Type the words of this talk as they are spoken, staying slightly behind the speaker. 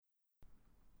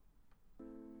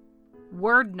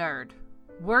word nerd,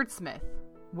 wordsmith,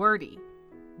 wordy,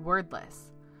 wordless.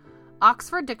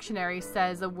 Oxford Dictionary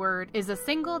says a word is a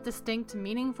single, distinct,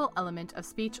 meaningful element of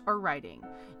speech or writing,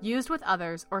 used with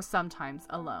others or sometimes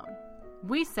alone.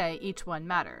 We say each one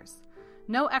matters.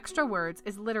 No extra words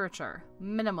is literature,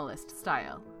 minimalist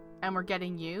style. And we're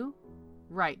getting you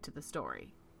right to the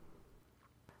story.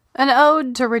 An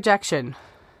Ode to Rejection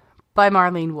by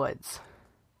Marlene Woods.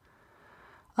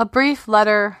 A brief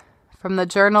letter from the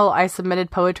journal I submitted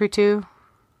poetry to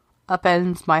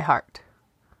upends my heart.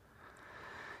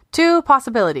 Two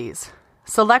possibilities,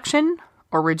 selection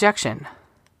or rejection.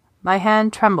 My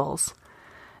hand trembles.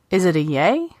 Is it a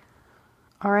yay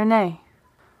or a nay?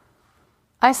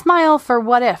 I smile for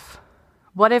what if.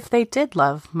 What if they did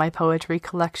love my poetry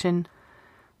collection?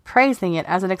 Praising it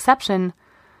as an exception,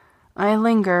 I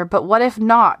linger, but what if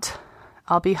not?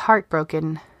 I'll be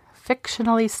heartbroken,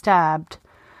 fictionally stabbed,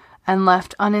 and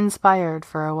left uninspired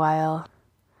for a while.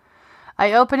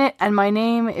 I open it, and my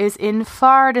name is in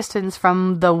far distance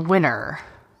from the winner.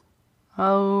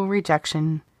 Oh,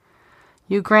 rejection,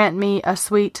 you grant me a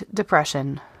sweet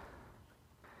depression.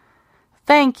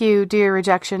 Thank you, dear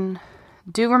rejection.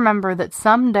 Do remember that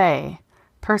someday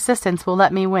persistence will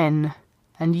let me win,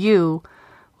 and you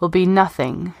will be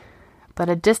nothing but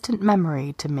a distant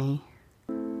memory to me.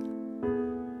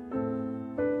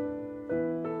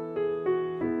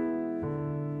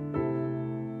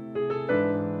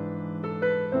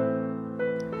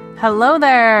 Hello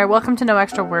there! Welcome to No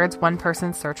Extra Words, One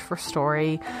Person's Search for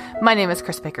Story. My name is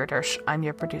Chris Baker-Dersch. I'm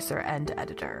your producer and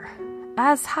editor.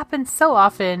 As happens so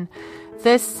often,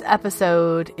 this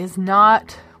episode is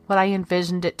not what I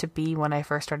envisioned it to be when I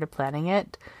first started planning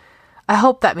it. I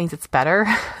hope that means it's better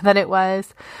than it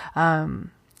was.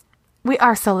 We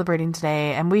are celebrating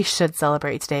today, and we should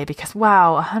celebrate today because,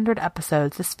 wow, 100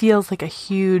 episodes. This feels like a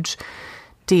huge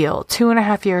deal.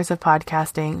 2.5 years of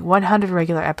podcasting, 100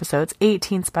 regular episodes,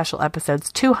 18 special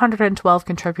episodes, 212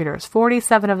 contributors.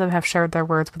 47 of them have shared their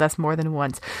words with us more than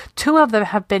once. 2 of them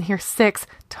have been here 6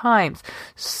 times.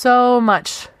 So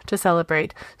much to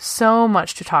celebrate, so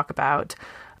much to talk about.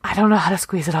 I don't know how to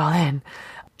squeeze it all in.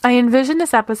 I envisioned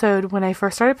this episode when I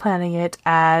first started planning it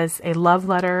as a love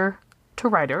letter to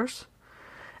writers.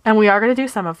 And we are going to do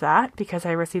some of that because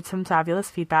I received some fabulous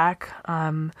feedback.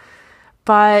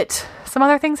 But some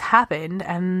other things happened,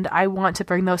 and I want to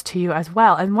bring those to you as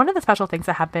well. And one of the special things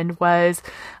that happened was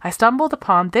I stumbled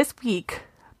upon this week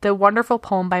the wonderful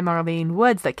poem by Marlene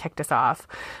Woods that kicked us off.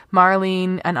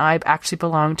 Marlene and I actually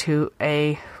belong to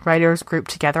a writers group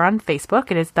together on Facebook.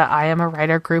 It is the I Am a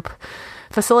Writer group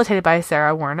facilitated by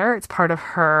Sarah Werner. It's part of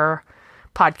her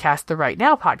podcast, the Right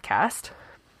Now podcast.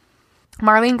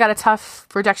 Marlene got a tough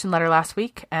rejection letter last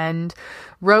week and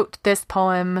wrote this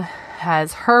poem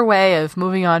as her way of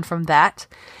moving on from that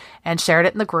and shared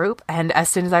it in the group. And as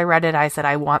soon as I read it, I said,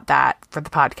 I want that for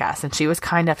the podcast. And she was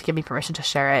kind enough to give me permission to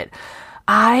share it.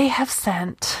 I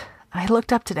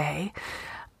looked up today,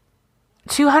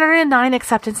 209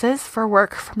 acceptances for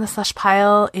work from the slush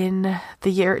pile in the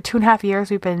year, 2.5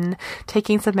 years we've been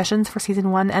taking submissions for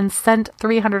season 1 and sent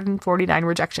 349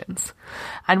 rejections.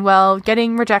 And while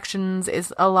getting rejections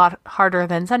is a lot harder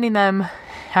than sending them,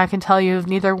 I can tell you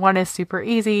neither one is super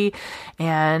easy.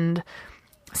 And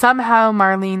somehow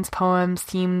Marlene's poem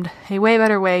seemed a way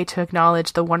better way to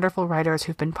acknowledge the wonderful writers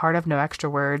who've been part of No Extra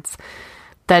Words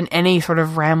than any sort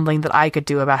of rambling that I could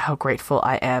do about how grateful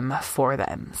I am for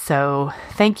them. So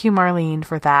thank you, Marlene,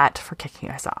 for that, for kicking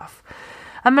us off.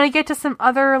 I'm going to get to some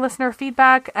other listener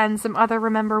feedback and some other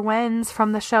remember whens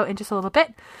from the show in just a little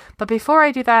bit. But before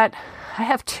I do that, I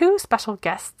have 2 special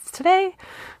guests today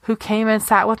who came and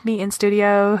sat with me in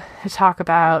studio to talk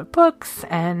about books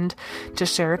and to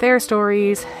share their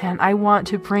stories. And I want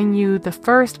to bring you the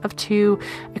first of 2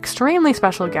 extremely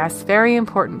special guests, very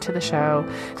important to the show.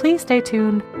 Please stay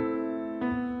tuned.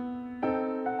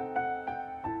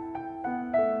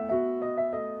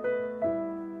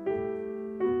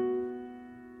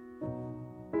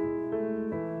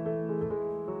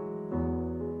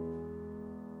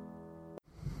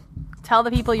 Tell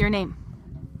the people your name.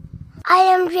 I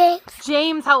am James.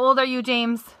 James, how old are you,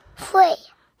 James? 3.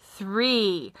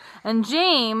 3. And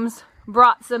James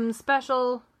brought some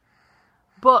special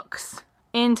books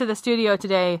into the studio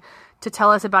today to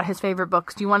tell us about his favorite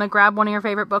books. Do you want to grab one of your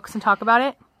favorite books and talk about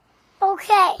it?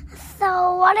 Okay,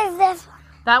 so what is this one?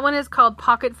 That one is called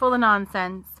Pocket Full of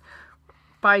Nonsense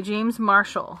by James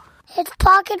Marshall. It's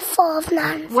pocket full of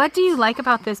nonsense. What do you like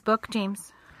about this book,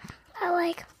 James? I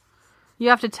like... You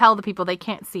have to tell the people, they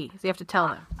can't see, so you have to tell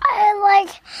them. I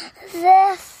like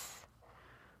this.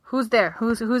 Who's there?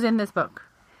 Who's in this book?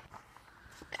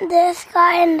 This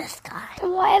guy and this guy.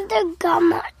 Why is there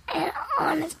gum and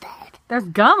on his bed. There's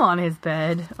gum on his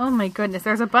bed. Oh my goodness.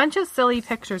 There's a bunch of silly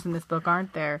pictures in this book,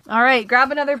 aren't there? All right,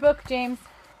 grab another book, James.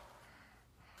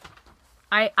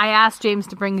 I asked James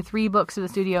to bring 3 books to the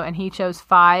studio, and he chose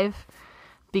 5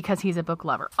 because he's a book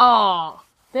lover. Oh,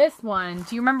 this one.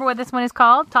 Do you remember what this one is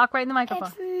called? Talk right in the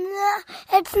microphone.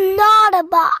 It's not a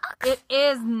box. It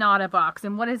is not a box.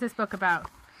 And what is this book about?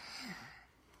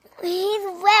 He's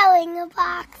wearing a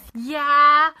box.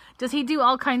 Yeah. Does he do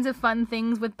all kinds of fun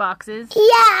things with boxes?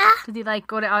 Yeah. Does he, like,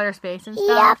 go to outer space and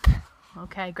stuff? Yep.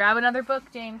 Okay, grab another book,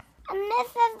 James. And this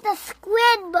is the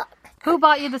squid book. Who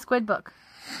bought you the squid book?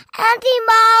 Auntie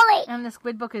Molly. And the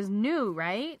squid book is new,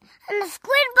 right? And the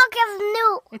squid book is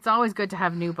new. It's always good to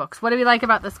have new books. What do we like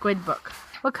about the squid book?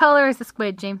 What color is the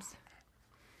squid, James?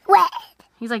 Red.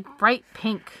 He's like bright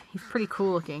pink. He's pretty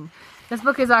cool looking. This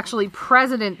book is actually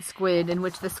President Squid, in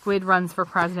which the squid runs for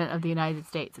President of the United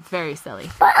States. It's very silly.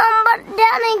 But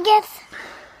then he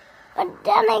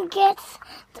gets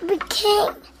to be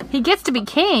king. He gets to be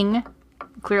king?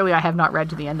 Clearly, I have not read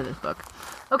to the end of this book.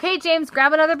 Okay, James,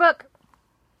 grab another book.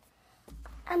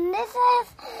 And this is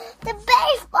the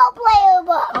baseball player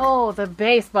book. Oh, the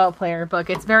baseball player book.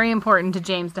 It's very important to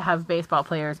James to have baseball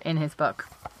players in his book.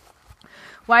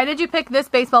 Why did you pick this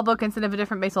baseball book instead of a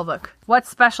different baseball book? What's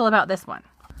special about this one?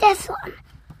 This one.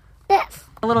 This.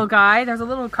 A little guy. There's a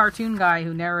little cartoon guy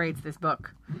who narrates this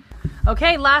book.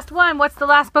 Okay, last one. What's the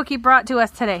last book you brought to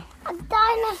us today? A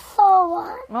dinosaur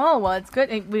one. Oh, well, it's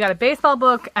good. We got a baseball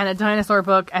book and a dinosaur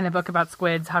book and a book about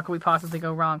squids. How could we possibly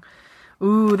go wrong?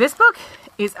 Ooh, this book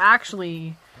is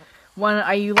actually one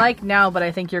you like now, but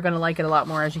I think you're going to like it a lot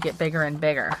more as you get bigger and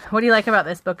bigger. What do you like about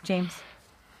this book, James?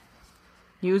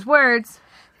 Use words.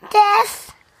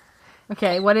 This.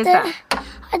 Okay, what is that?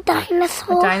 A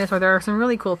dinosaur. A dinosaur. There are some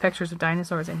really cool pictures of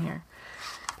dinosaurs in here.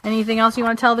 Anything else you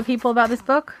want to tell the people about this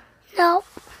book? No.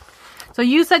 So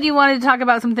you said you wanted to talk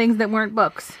about some things that weren't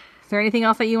books. Is there anything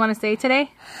else that you want to say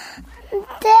today?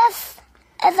 This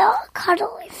is a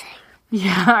cuddly thing.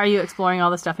 Yeah, are you exploring all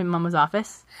the stuff in Mama's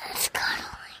office? It's cuddling.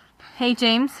 Hey,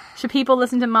 James, should people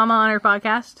listen to Mama on her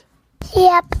podcast?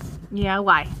 Yep. Yeah,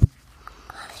 why?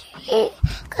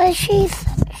 Because she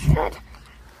should.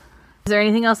 Is there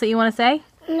anything else that you want to say?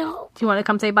 No. Do you want to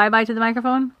come say bye-bye to the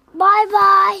microphone?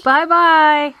 Bye-bye.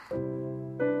 Bye-bye.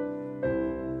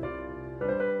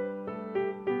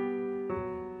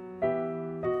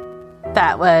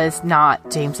 That was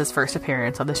not James's first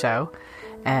appearance on the show,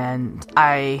 and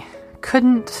I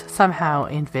couldn't somehow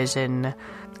envision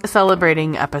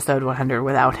celebrating episode 100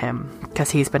 without him,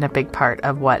 because he's been a big part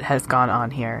of what has gone on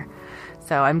here.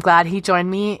 So I'm glad he joined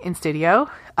me in studio.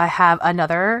 I have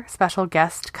another special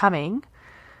guest coming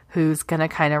who's going to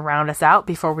kind of round us out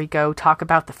before we go talk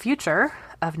about the future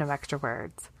of No Extra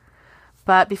Words.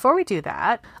 But before we do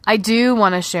that, I do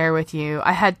want to share with you,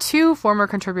 I had 2 former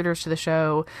contributors to the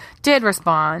show did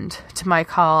respond to my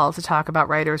call to talk about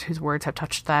writers whose words have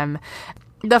touched them.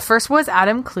 The first was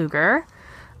Adam Kluger.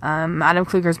 Adam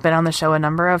Kluger's been on the show a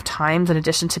number of times. In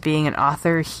addition to being an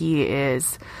author, he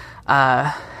is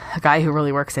a guy who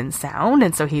really works in sound,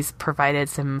 and so he's provided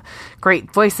some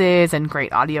great voices and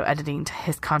great audio editing to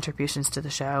his contributions to the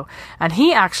show. And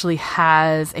he actually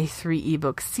has a 3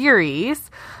 ebook series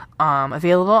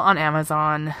available on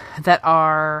Amazon that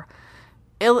are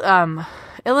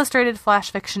illustrated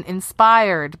flash fiction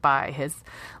inspired by his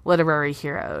literary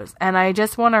heroes. And I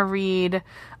just want to read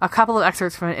a couple of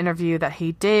excerpts from an interview that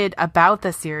he did about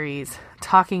the series,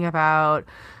 talking about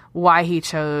why he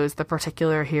chose the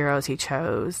particular heroes he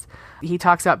chose. He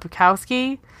talks about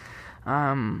Bukowski.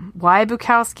 Why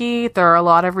Bukowski? There are a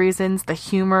lot of reasons. The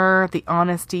humor, the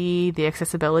honesty, the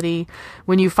accessibility.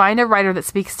 When you find a writer that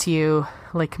speaks to you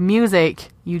like music,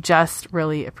 you just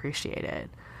really appreciate it.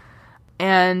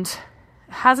 And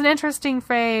has an interesting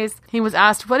phrase. He was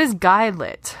asked, what is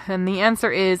guide-lit? And the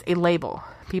answer is a label.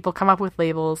 People come up with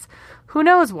labels. Who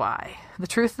knows why? The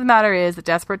truth of the matter is that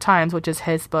Desperate Times, which is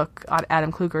his book,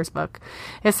 Adam Kluger's book,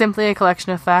 is simply a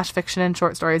collection of flash fiction and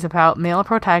short stories about male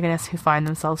protagonists who find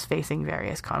themselves facing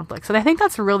various conflicts. And I think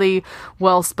that's really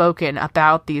well spoken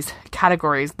about these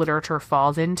categories literature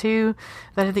falls into,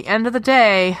 that at the end of the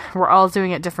day, we're all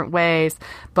doing it different ways,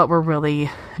 but we're really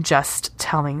just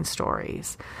telling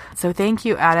stories. So thank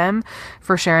you, Adam,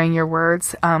 for sharing your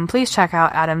words. Please check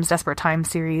out Adam's Desperate Times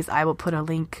series. I will put a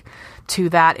link to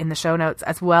that in the show notes,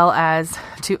 as well as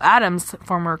to Adam's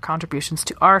former contributions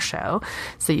to our show,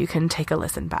 so you can take a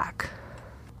listen back.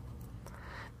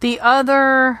 The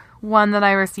other one that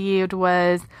I received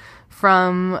was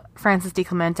from Francis Di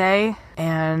Clemente,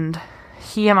 and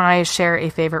he and I share a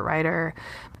favorite writer,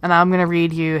 and I'm going to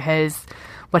read you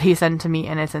what he sent to me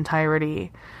in its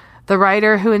entirety. The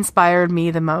writer who inspired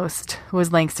me the most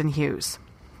was Langston Hughes.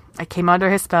 I came under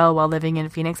his spell while living in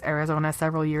Phoenix, Arizona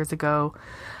several years ago.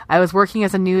 I was working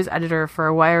as a news editor for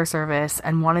a wire service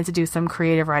and wanted to do some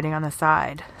creative writing on the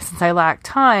side. Since I lacked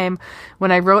time,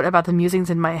 when I wrote about the musings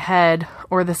in my head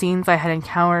or the scenes I had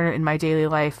encountered in my daily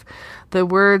life, the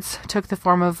words took the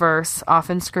form of verse,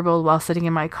 often scribbled while sitting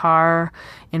in my car,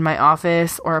 in my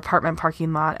office, or apartment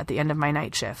parking lot at the end of my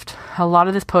night shift. A lot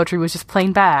of this poetry was just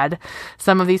plain bad.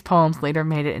 Some of these poems later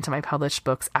made it into my published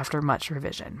books after much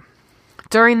revision.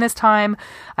 During this time,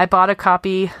 I bought a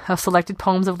copy of selected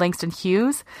poems of Langston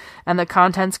Hughes, and the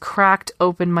contents cracked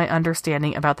open my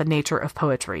understanding about the nature of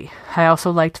poetry. I also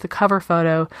liked the cover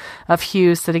photo of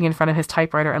Hughes sitting in front of his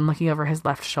typewriter and looking over his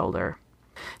left shoulder.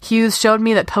 Hughes showed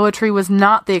me that poetry was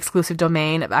not the exclusive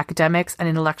domain of academics and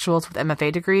intellectuals with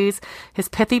MFA degrees. His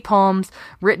pithy poems,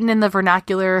 written in the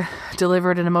vernacular,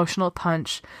 delivered an emotional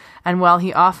punch. And while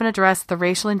he often addressed the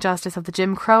racial injustice of the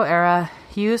Jim Crow era,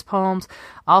 Hughes' poems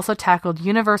also tackled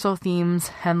universal themes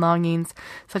and longings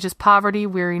such as poverty,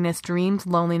 weariness, dreams,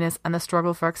 loneliness, and the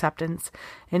struggle for acceptance.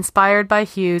 Inspired by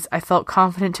Hughes, I felt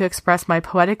confident to express my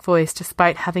poetic voice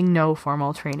despite having no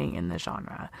formal training in the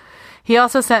genre. He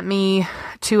also sent me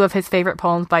 2 of his favorite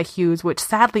poems by Hughes, which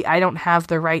sadly I don't have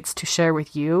the rights to share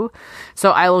with you.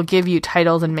 So I will give you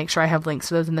titles and make sure I have links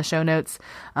to those in the show notes.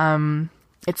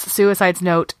 It's Suicide's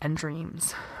Note and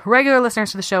Dreams. Regular listeners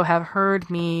to the show have heard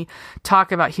me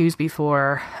talk about Hughes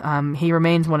before. He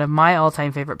remains one of my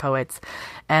all-time favorite poets,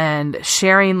 and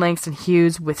sharing Langston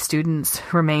Hughes with students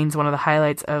remains one of the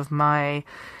highlights of my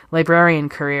librarian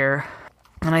career.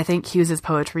 And I think Hughes's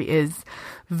poetry is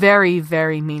very,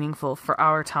 very meaningful for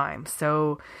our time.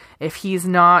 So if he's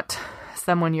not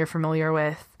someone you're familiar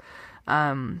with,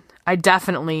 I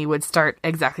definitely would start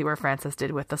exactly where Frances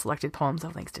did with the selected poems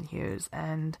of Langston Hughes.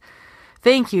 And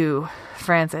thank you,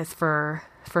 Frances, for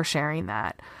sharing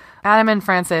that. Adam and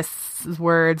Frances'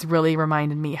 words really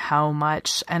reminded me how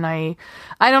much, and I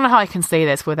don't know how I can say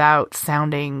this without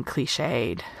sounding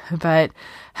cliched, but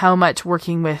how much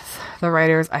working with the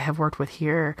writers I have worked with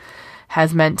here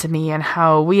has meant to me, and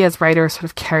how we as writers sort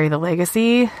of carry the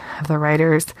legacy of the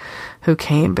writers who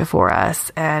came before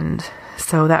us. And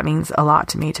so that means a lot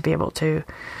to me to be able to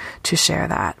share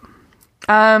that.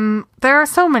 There are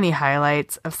so many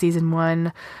highlights of season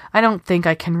 1. I don't think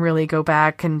I can really go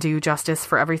back and do justice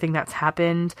for everything that's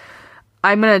happened.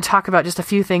 I'm going to talk about just a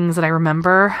few things that I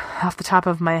remember off the top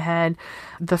of my head.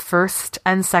 The first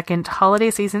and second holiday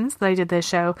seasons that I did this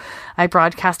show, I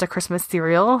broadcast a Christmas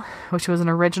serial, which was an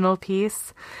original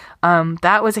piece.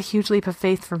 That was a huge leap of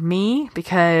faith for me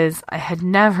because I had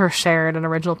never shared an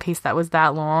original piece that was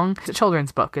that long. It's a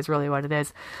children's book is really what it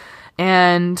is.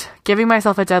 And giving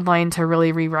myself a deadline to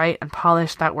really rewrite and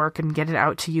polish that work and get it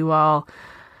out to you all.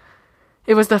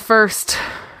 It was the first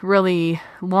really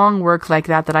long work like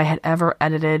that I had ever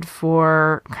edited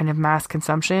for kind of mass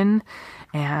consumption.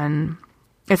 And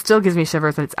it still gives me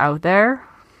shivers that it's out there.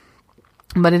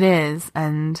 But it is.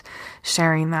 And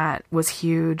sharing that was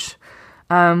huge.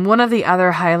 One of the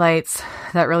other highlights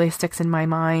that really sticks in my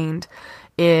mind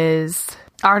is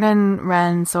Arden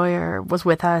Wren Sawyer was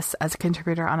with us as a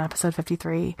contributor on episode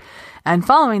 53. And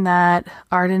following that,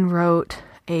 Arden wrote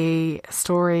a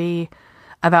story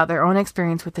about their own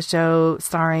experience with the show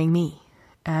starring me.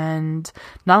 And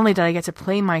not only did I get to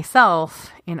play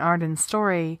myself in Arden's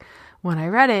story when I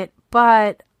read it,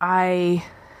 but I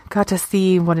got to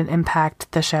see what an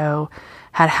impact the show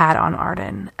had on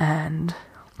Arden. And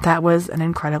that was an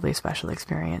incredibly special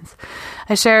experience.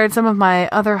 I shared some of my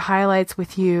other highlights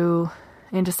with you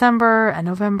in December and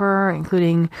November,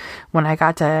 including when I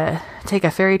got to take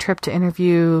a ferry trip to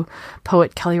interview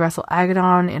poet Kelly Russell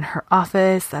Agaddon in her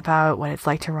office about what it's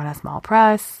like to run a small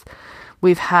press.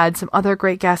 We've had some other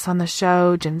great guests on the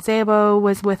show. Jim Szabo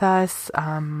was with us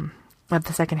of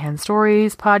the Secondhand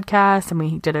Stories podcast, and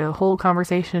we did a whole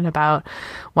conversation about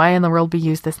why in the world we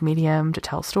use this medium to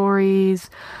tell stories.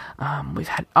 We've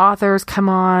had authors come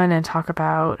on and talk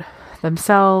about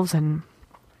themselves and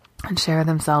share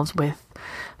themselves with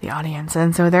the audience.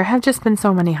 And so there have just been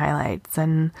so many highlights,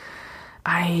 and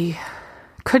I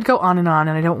could go on, and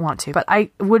I don't want to, but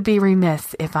I would be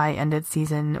remiss if I ended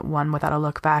season 1 without a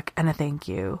look back and a thank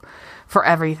you for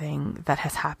everything that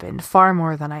has happened, far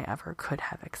more than I ever could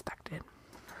have expected.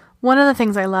 One of the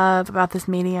things I love about this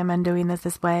medium and doing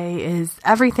this way is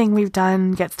everything we've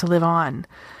done gets to live on,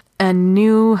 and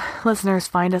new listeners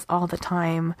find us all the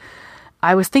time.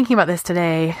 I was thinking about this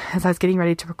today as I was getting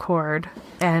ready to record,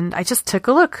 and I just took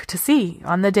a look to see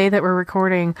on the day that we're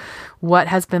recording what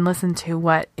has been listened to,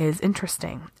 what is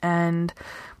interesting. And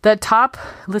The top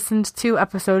listened to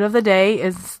episode of the day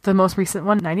is the most recent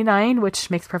one, 99,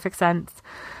 which makes perfect sense.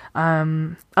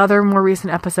 Other more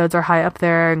recent episodes are high up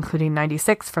there, including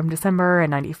 96 from December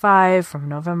and 95 from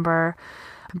November.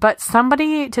 But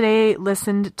somebody today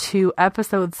listened to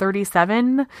episode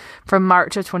 37 from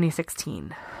March of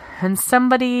 2016. And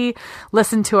somebody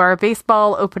listened to our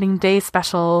baseball opening day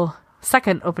special,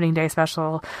 second opening day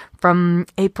special from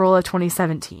April of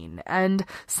 2017. And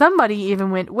somebody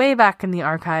even went way back in the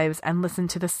archives and listened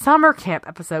to the summer camp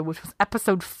episode, which was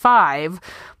episode 5,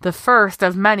 the first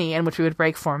of many in which we would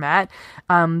break format,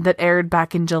 that aired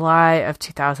back in July of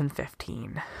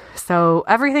 2015. So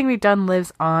everything we've done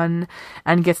lives on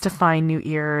and gets to find new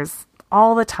ears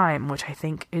all the time, which I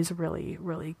think is really,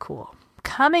 really cool.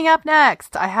 Coming up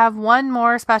next, I have one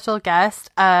more special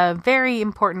guest, a very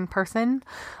important person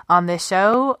on this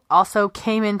show. Also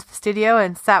came into the studio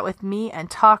and sat with me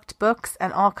and talked books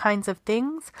and all kinds of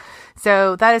things.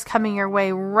 So that is coming your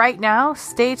way right now.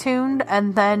 Stay tuned,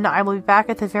 and then I will be back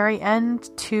at the very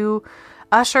end to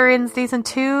usher in season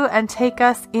 2 and take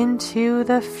us into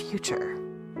the future.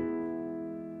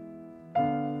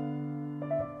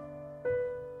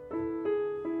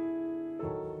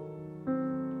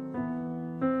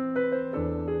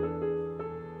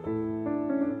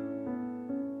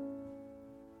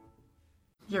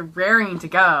 You're raring to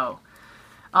go.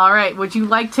 All right. Would you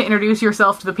like to introduce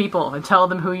yourself to the people and tell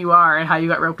them who you are and how you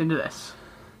got roped into this?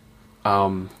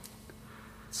 So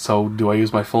do I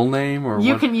use my full name or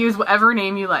you what? Can use whatever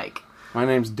name you like. My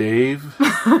name's Dave.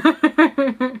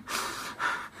 My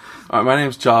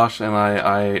name's Josh, and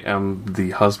I am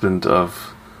the husband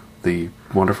of the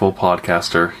wonderful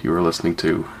podcaster you were listening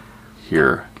to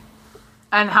here.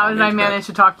 And how did I manage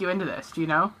to talk you into this? Do you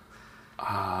know?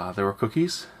 There were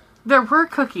cookies? There were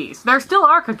cookies. There still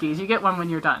are cookies. You get one when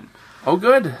you're done. Oh,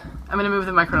 good. I'm going to move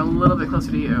the microphone a little bit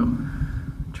closer to you.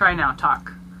 Try now.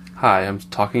 Talk. Hi, I'm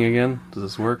talking again. Does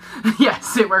this work?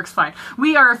 Yes, it works fine.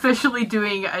 We are officially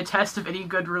doing a test of any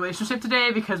good relationship today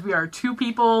because we are 2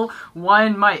 people,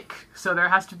 1 mic. So there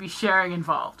has to be sharing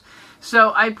involved. So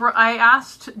I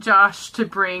asked Josh to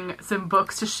bring some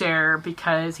books to share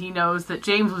because he knows that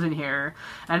James was in here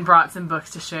and brought some books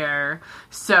to share.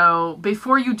 So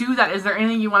before you do that, is there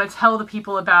anything you want to tell the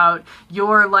people about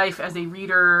your life as a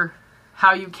reader,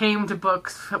 how you came to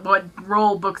books, what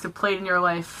role books have played in your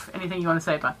life, anything you want to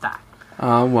say about that?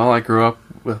 Well, I grew up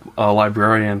with a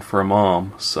librarian for a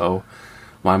mom, so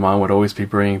my mom would always be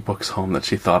bringing books home that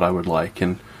she thought I would like,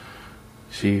 and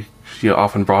she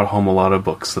often brought home a lot of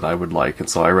books that I would like, and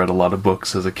so I read a lot of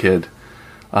books as a kid.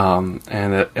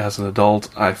 As an adult,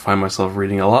 I find myself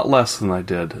reading a lot less than I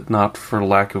did, not for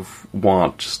lack of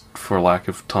want, just for lack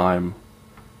of time.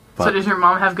 But so does your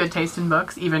mom have good taste in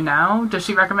books, even now? Does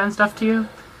she recommend stuff to you?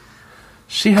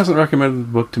 She hasn't recommended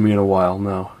a book to me in a while,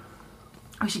 no.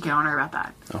 We should get on her about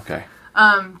that. Okay.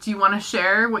 Do you want to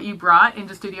share what you brought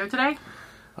into studio today?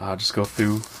 Just go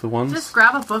through the ones? Just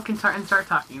grab a book and start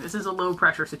talking. This is a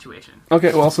low-pressure situation.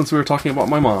 Okay, well, since we were talking about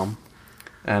my mom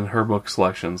and her book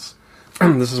selections,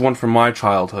 this is one from my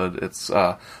childhood. It's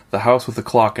The House with the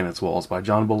Clock in Its Walls by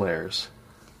John Bellairs.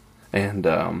 And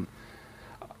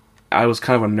I was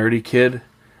kind of a nerdy kid,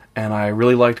 and I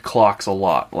really liked clocks a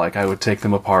lot. Like, I would take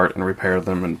them apart and repair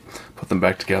them and put them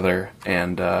back together.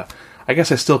 And I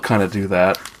guess I still kind of do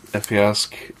that. If you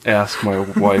ask my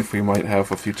wife, we might have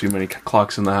a few too many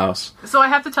clocks in the house. So I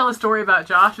have to tell a story about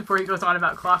Josh before he goes on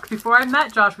about clocks. Before I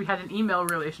met Josh, we had an email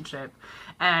relationship,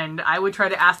 and I would try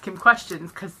to ask him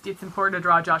questions because it's important to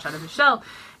draw Josh out of his shell.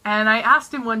 And I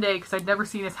asked him one day, because I'd never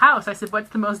seen his house, I said,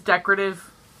 what's the most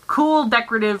cool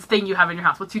decorative thing you have in your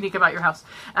house? What's unique about your house?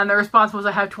 And the response was,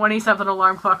 I have 27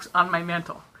 alarm clocks on my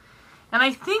mantle. And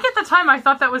I think at the time I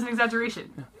thought that was an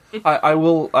exaggeration. I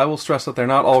will stress that they're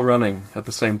not all running at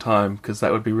the same time, because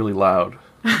that would be really loud.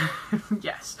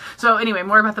 Yes. So anyway,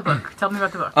 more about the book. Tell me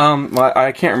about the book.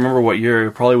 I can't remember what year.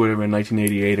 It probably would have been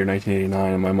 1988 or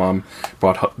 1989, and my mom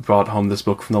brought home this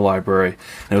book from the library.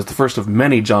 And it was the first of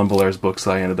many John Bellairs books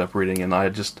that I ended up reading, and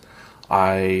I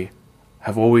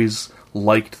have always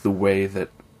liked the way that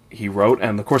he wrote,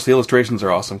 and of course the illustrations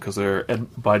are awesome because they're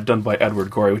done by Edward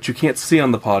Gorey, which you can't see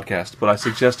on the podcast, but I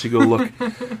suggest you go look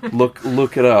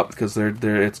it up because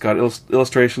it's got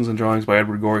illustrations and drawings by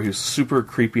Edward Gorey, who's super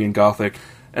creepy and gothic,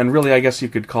 and really I guess you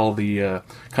could call the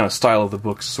kind of style of the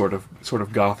books sort of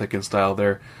gothic in style.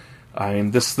 There, I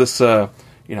mean this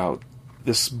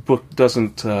book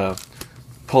doesn't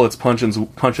pull its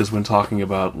punches when talking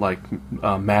about like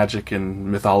magic and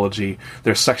mythology.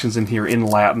 There's sections in here in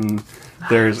Latin.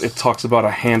 Nice. It talks about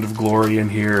a hand of glory in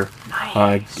here,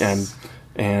 nice.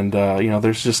 and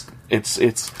there's just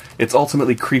it's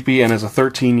ultimately creepy. And as a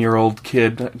 13-year-old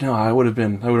kid, no, I would have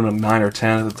been 9 or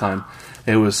 10 at the time.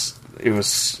 It was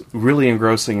really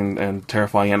engrossing and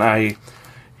terrifying. And I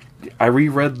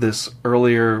reread this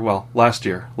last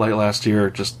year,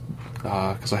 just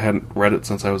because I hadn't read it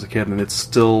since I was a kid, and it's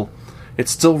still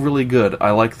really good.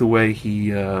 I like the way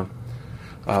the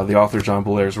author John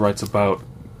Bellairs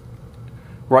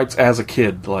writes as a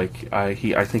kid. Like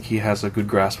I think he has a good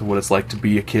grasp of what it's like to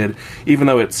be a kid, even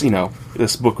though it's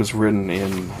this book was written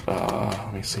in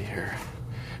let me see here,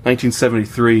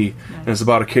 1973, nice. And it's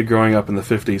about a kid growing up in the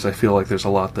 50s. I feel like there's a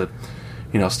lot that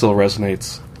still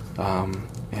resonates,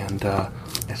 and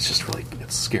it's just really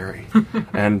scary.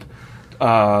 And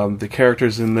the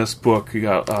characters in this book, you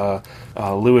got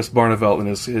Louis Barnevelt and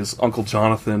his uncle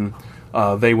Jonathan.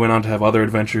 They went on to have other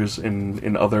adventures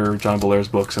in other John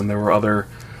Bellairs books, and there were other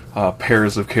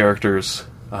pairs of characters.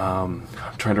 I'm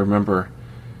trying to remember.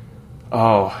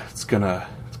 Oh, it's gonna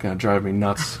drive me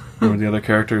nuts. Remember the other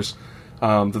characters?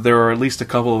 That there were at least a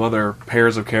couple of other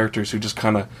pairs of characters who just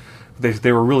kind of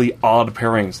they were really odd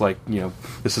pairings. Like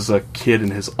this is a kid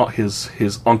and his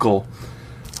uncle,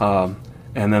 and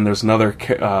then there's another.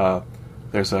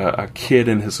 There's a kid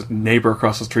and his neighbor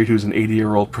across the street who's an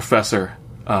 80-year-old professor.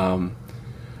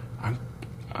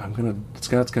 It's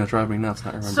gonna drive me nuts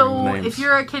not remembering the names. So if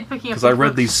you're a kid picking up, because I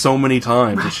read these so many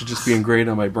times, it should just be engraved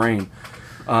on my brain.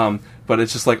 But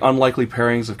it's just like unlikely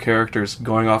pairings of characters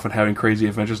going off and having crazy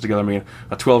adventures together. I mean,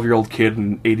 a 12-year-old kid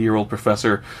and an 80-year-old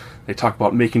professor. They talk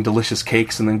about making delicious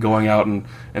cakes and then going out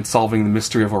and solving the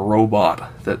mystery of a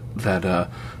robot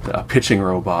a pitching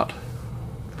robot.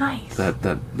 Nice.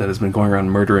 That has been going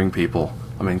around murdering people.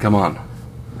 I mean, come on.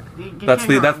 That's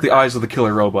the Eyes of the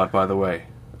Killer Robot, by the way.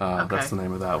 Okay. That's the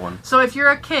name of that one. So if you're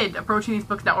a kid approaching these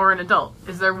books now, or an adult,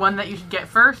 is there one that you should get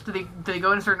first? Do they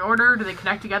go in a certain order? Do they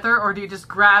connect together? Or do you just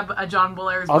grab a John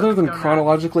Bellairs book? Other than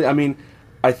chronologically, I mean,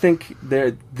 I think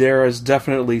there is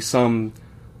definitely some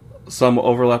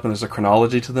overlap and there's a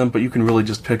chronology to them, but you can really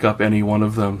just pick up any one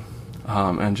of them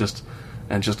and just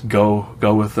go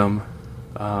with them.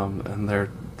 And they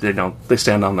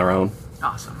stand on their own.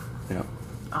 Awesome. Yeah.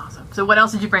 Awesome. So what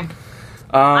else did you bring?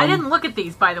 I didn't look at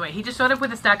these, by the way. He just showed up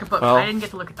with a stack of books. I didn't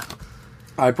get to look at them.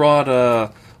 I brought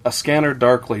A Scanner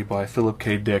Darkly by Philip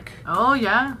K. Dick. Oh,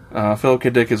 yeah? Philip K.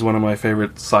 Dick is one of my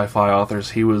favorite sci-fi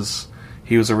authors. He was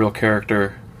a real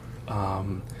character.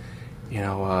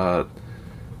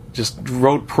 Just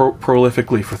wrote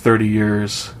prolifically for 30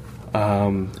 years.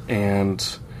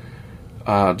 And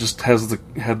just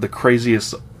had the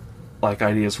craziest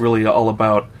ideas, really all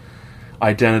about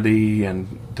identity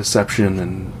and deception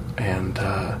and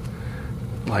I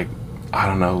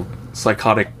don't know,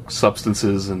 psychotic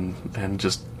substances and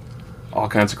just all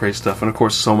kinds of crazy stuff. And of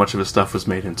course, so much of his stuff was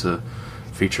made into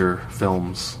feature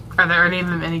films. Are there any of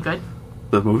them any good?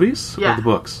 The movies? Yeah. Or the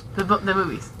books? The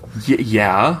movies.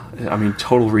 Yeah. I mean,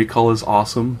 Total Recall is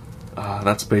awesome.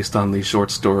 That's based on the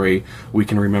short story We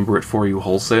Can Remember It For You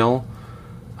Wholesale.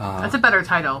 That's a better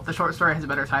title. The short story has a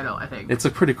better title, I think. It's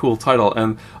a pretty cool title,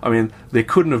 and I mean, they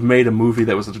couldn't have made a movie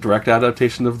that was a direct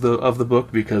adaptation of the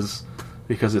book because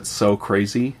it's so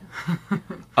crazy.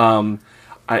 It's been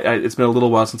a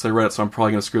little while since I read it, so I'm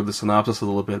probably going to screw up the synopsis a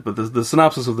little bit. But the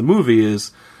synopsis of the movie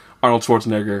is Arnold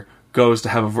Schwarzenegger goes to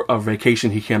have a vacation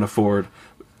he can't afford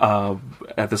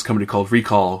at this company called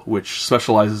Recall, which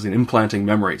specializes in implanting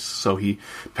memories. So he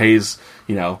pays,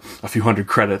 a few hundred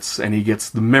credits, and he gets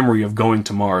the memory of going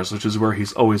to Mars, which is where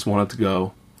he's always wanted to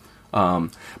go.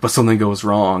 But something goes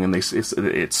wrong, and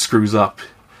it screws up,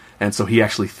 and so he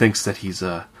actually thinks that he's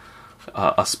a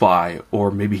spy,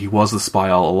 or maybe he was the spy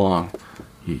all along.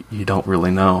 You don't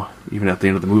really know, even at the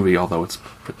end of the movie, although it's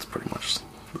pretty much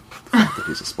the fact that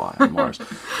he's a spy on Mars.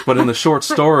 But in the short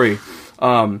story,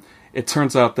 it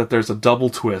turns out that there's a double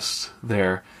twist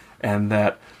there, and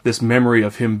that this memory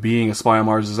of him being a spy on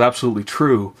Mars is absolutely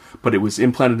true, but it was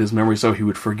implanted in his memory so he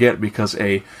would forget because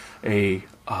a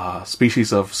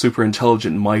species of super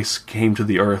intelligent mice came to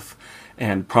the Earth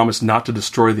and promised not to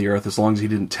destroy the Earth as long as he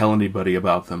didn't tell anybody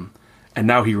about them. And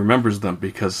now he remembers them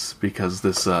because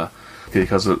Recall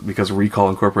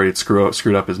Incorporated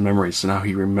screwed up his memory. So now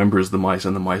he remembers the mice,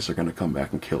 and the mice are going to come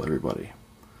back and kill everybody.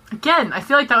 Again, I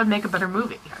feel like that would make a better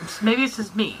movie. Maybe it's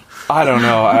just me. I don't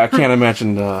know. I can't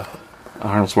imagine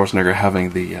Arnold Schwarzenegger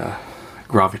having the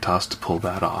gravitas to pull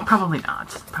that off. Probably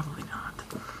not.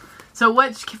 So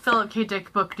what Philip K.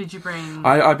 Dick book did you bring?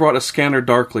 I brought A Scanner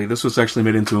Darkly. This was actually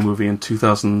made into a movie in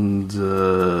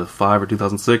 2005 or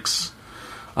 2006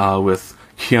 with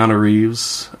Keanu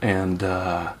Reeves and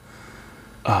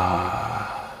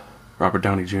Robert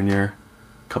Downey Jr., a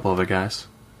couple other guys.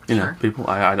 Sure. People.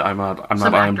 I'm not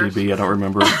IMDb. I don't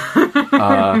remember.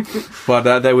 But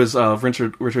that was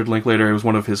Richard Linklater. It was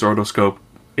one of his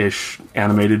rotoscope-ish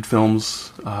animated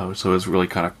films, so it's really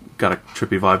kind of got a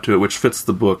trippy vibe to it, which fits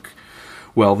the book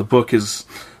well. The book is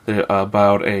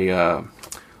about a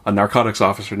narcotics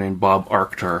officer named Bob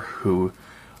Arctar, who,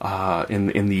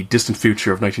 in the distant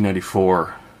future of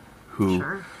 1994,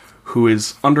 who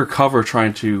is undercover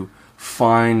trying to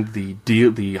find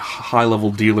the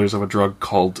high-level dealers of a drug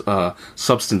called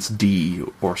Substance D,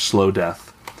 or Slow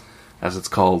Death, as it's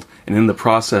called. And in the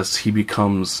process, he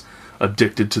becomes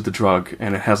addicted to the drug,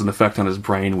 and it has an effect on his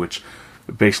brain, which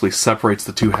basically separates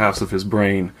the two halves of his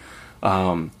brain.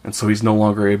 And so he's no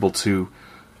longer able to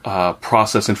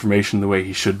process information the way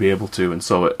he should be able to. And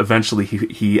so eventually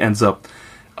he ends up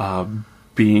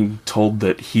being told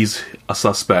that he's a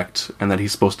suspect and that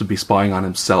he's supposed to be spying on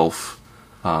himself,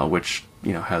 which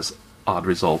has odd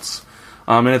results.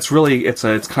 And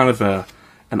it's kind of an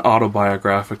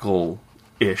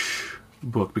autobiographical-ish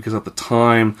book, because at the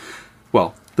time,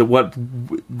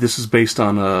 this is based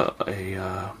on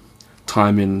a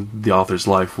time in the author's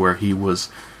life where he was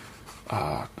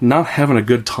not having a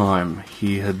good time.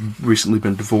 He had recently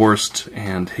been divorced,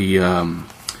 and he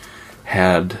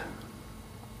had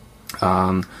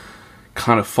kind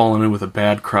of fallen in with a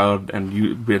bad crowd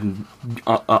and been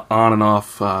on and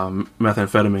off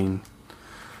methamphetamine.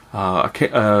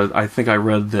 I think I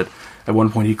read that at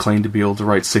one point he claimed to be able to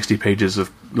write 60 pages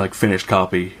of finished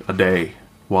copy a day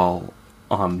while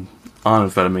on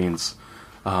amphetamines,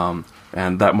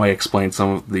 and that might explain some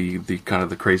of the kind of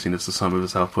the craziness of some of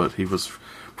his output. He was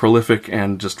prolific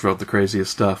and just wrote the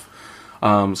craziest stuff.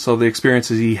 So the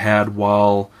experiences he had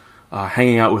while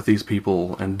hanging out with these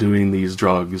people and doing these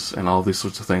drugs and all these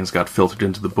sorts of things got filtered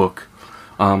into the book.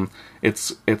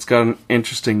 It's got an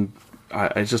interesting.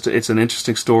 It's an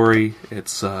interesting story.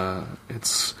 It's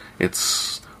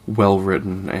well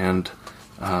written, and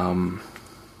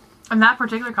that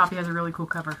particular copy has a really cool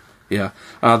cover. Yeah.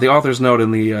 The author's note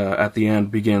in the at the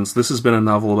end begins, "This has been a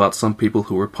novel about some people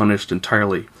who were punished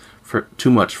entirely for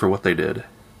too much for what they did."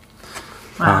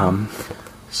 Wow.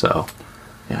 So,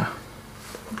 yeah.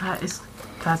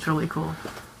 That's really cool.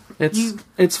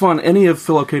 It's fun. Any of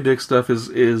Philip K. Dick's stuff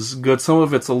is good. Some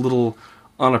of it's a little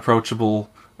unapproachable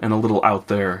and a little out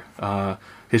there.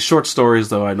 His short stories,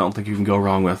 though, I don't think you can go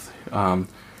wrong with. And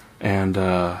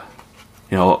a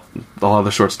lot of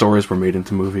the short stories were made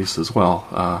into movies as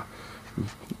well.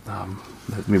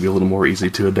 Maybe a little more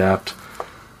easy to adapt.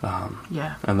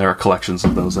 Yeah. And there are collections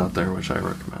of those out there, which I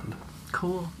recommend.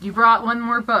 Cool. You brought one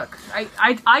more book.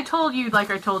 I told you,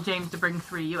 like I told James, to bring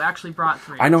 3. You actually brought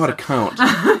 3. I know how to count,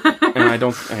 and I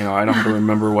don't know how to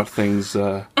remember what things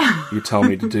you tell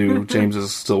me to do. James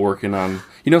is still working on.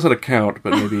 He knows how to count,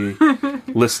 but maybe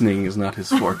listening is not his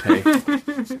forte.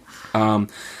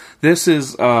 This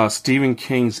is Stephen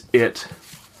King's It,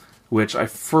 which I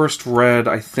first read,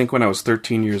 I think, when I was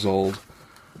 13 years old.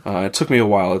 It took me a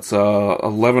while. It's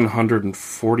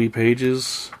 1,140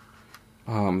 pages.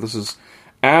 This is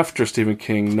after Stephen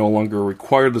King no longer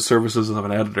required the services of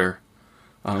an editor,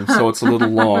 so it's a little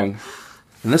long.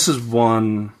 And this is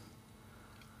one...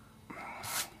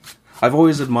 I've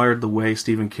always admired the way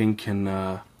Stephen King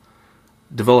can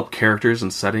develop characters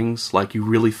and settings. Like, you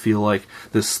really feel like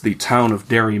the town of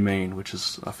Derry, Maine, which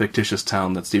is a fictitious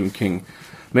town that Stephen King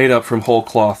made up from whole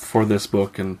cloth for this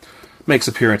book, and makes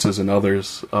appearances in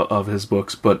others of his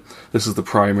books, but this is the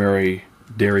primary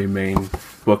Derry, Maine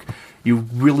book. You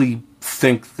really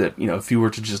think that, if you were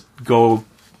to just go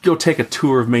take a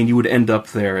tour of Maine, you would end up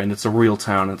there, and it's a real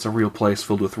town, it's a real place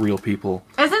filled with real people.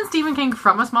 Isn't Stephen King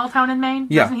from a small town in Maine?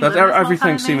 Yeah,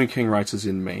 everything Stephen King writes is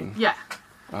in Maine. Yeah.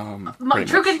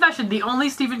 True confession, the only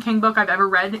Stephen King book I've ever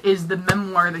read is the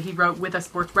memoir that he wrote with a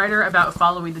sports writer about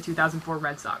following the 2004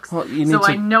 Red Sox. Well,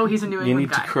 I know he's a New England guy. You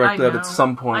need to correct that at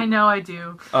some point. I know I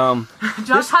do.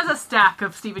 Josh has a stack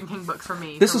of Stephen King books for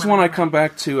me. This is one I come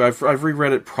back to. I've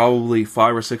reread it probably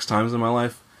 5 or 6 times in my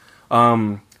life.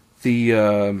 As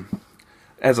a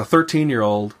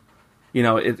 13-year-old,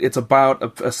 it's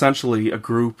about essentially a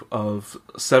group of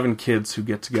 7 kids who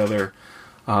get together.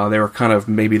 They were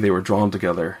drawn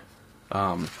together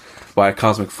by a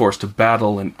cosmic force to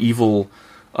battle an evil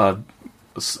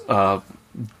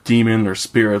demon or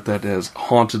spirit that has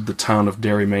haunted the town of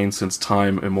Derry, Maine since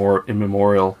time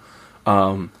immemorial,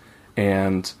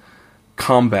 and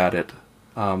combat it.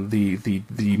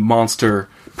 The monster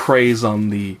preys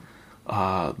on the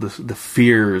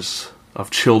fears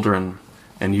of children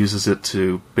and uses it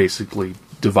to basically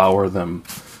devour them,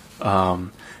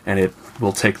 and it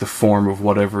will take the form of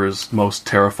whatever is most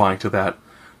terrifying to that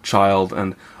child.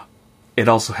 And it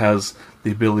also has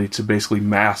the ability to basically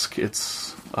mask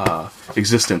its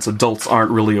existence. Adults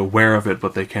aren't really aware of it,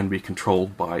 but they can be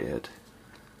controlled by it.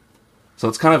 So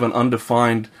it's kind of an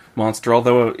undefined monster,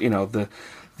 although,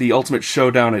 the ultimate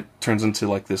showdown, it turns into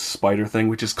like this spider thing,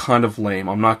 which is kind of lame.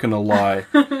 I'm not going to lie.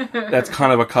 That's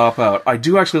kind of a cop-out. I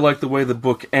do actually like the way the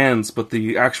book ends, but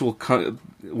the actual,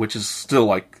 which is still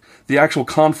like, the actual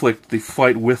conflict, the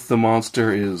fight with the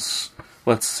monster is,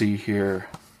 let's see here,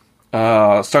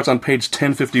 starts on page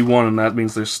 1051, and that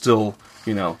means there's still,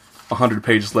 100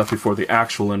 pages left before the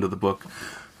actual end of the book.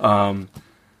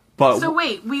 So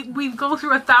wait, we go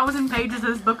through 1,000 pages of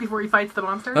this book before he fights the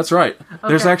monster? That's right. Okay.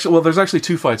 There's actually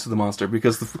two fights of the monster,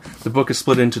 because the book is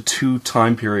split into two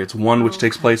time periods. One which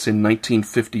takes place in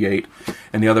 1958,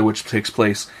 and the other which takes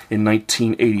place in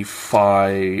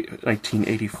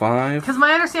 1985. Because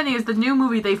my understanding is the new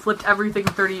movie, they flipped everything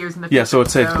 30 years in the future. Yeah, so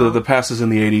it's the past is in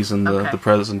the 80s, and the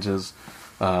present is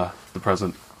the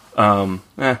present.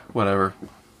 Whatever.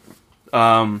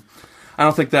 I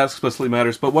don't think that explicitly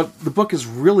matters, but what the book is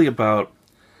really about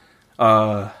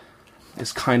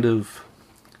is kind of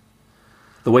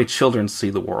the way children see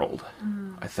the world,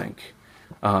 I think.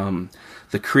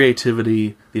 The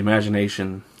creativity, the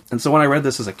imagination. And so when I read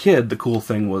this as a kid, the cool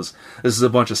thing was, this is a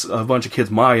bunch of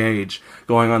kids my age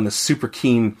going on this super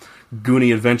keen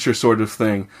Goonie adventure sort of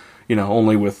thing,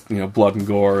 only with, blood and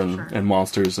gore and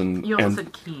monsters and... You almost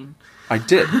said keen. I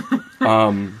did.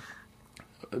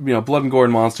 Blood and gore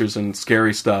and monsters and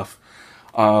scary stuff.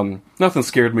 Nothing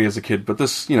scared me as a kid, but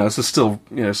this is still,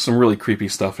 some really creepy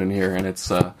stuff in here, and it's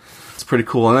pretty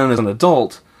cool. And then as an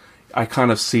adult, I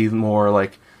kind of see more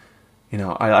like,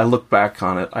 I look back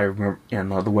on it, I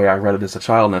remember, the way I read it as a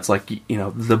child, and it's like,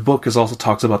 the book also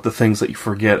talks about the things that you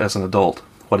forget as an adult,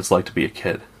 what it's like to be a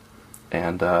kid.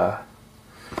 And I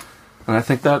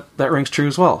think that rings true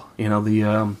as well.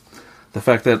 The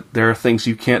fact that there are things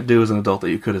you can't do as an adult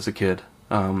that you could as a kid.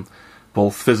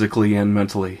 Both physically and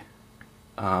mentally.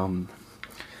 The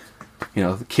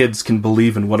kids can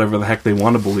believe in whatever the heck they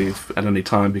want to believe at any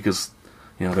time because,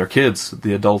 they're kids.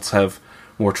 The adults have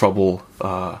more trouble,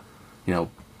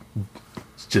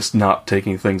 just not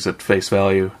taking things at face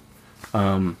value.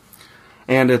 And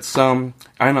it's, I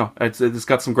don't know, it's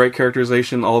got some great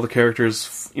characterization. All the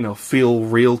characters, feel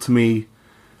real to me,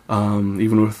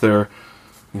 even with their,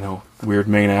 weird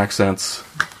Maine accents.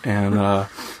 And,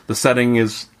 the setting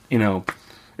is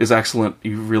excellent.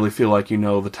 You really feel like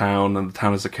the town, and the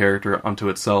town is a character unto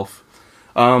itself.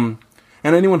 And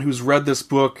anyone who's read this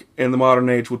book in the modern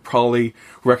age would probably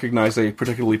recognize a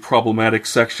particularly problematic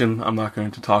section. I'm not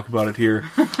going to talk about it here.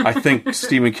 I think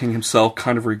Stephen King himself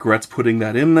kind of regrets putting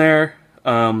that in there.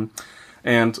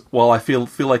 And while I feel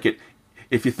like it,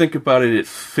 if you think about it, it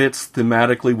fits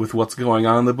thematically with what's going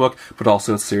on in the book, but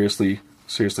also it's seriously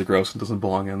gross and doesn't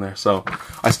belong in there. So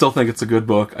I still think it's a good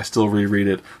book. I still reread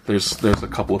it. There's a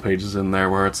couple of pages in there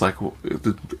where it's like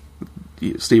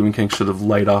Stephen King should have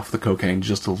laid off the cocaine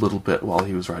just a little bit while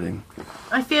he was writing.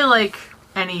 I feel like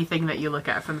anything that you look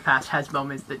at from the past has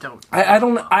moments that don't.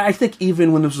 I think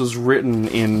even when this was written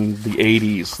in the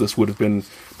 80s, this would have been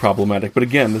problematic. But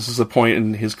again, this is a point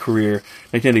in his career,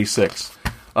 1986,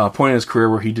 a point in his career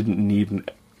where he didn't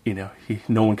need,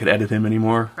 no one could edit him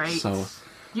anymore. Right. So.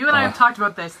 You and I have talked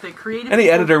about this. That creative any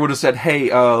editor would have said,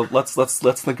 "Hey, let's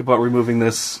think about removing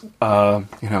this."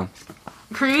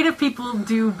 Creative people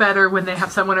do better when they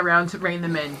have someone around to rein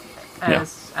them in,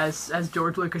 as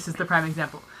George Lucas is the prime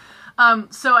example.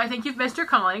 So I think you've missed your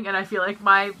calling, and I feel like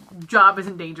my job is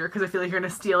in danger because I feel like you're going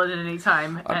to steal it at any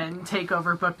time and take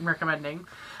over book recommending.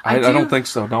 I don't think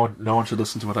so. No one should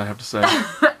listen to what I have to say.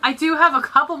 I do have a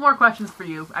couple more questions for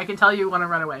you. I can tell you want to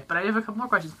run away, but I have a couple more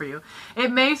questions for you.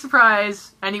 It may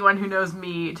surprise anyone who knows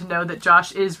me to know that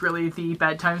Josh is really the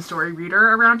bedtime story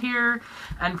reader around here,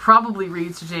 and probably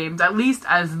reads to James at least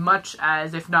as much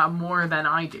as, if not more than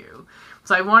I do.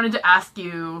 So I wanted to ask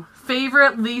you,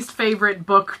 favorite, least favorite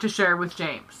book to share with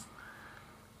James?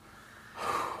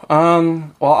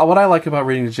 Well, what I like about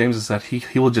reading to James is that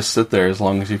he will just sit there as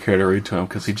long as you care to read to him,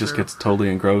 because he just gets totally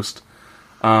engrossed.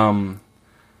 You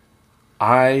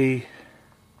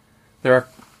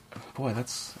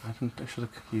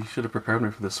should have prepared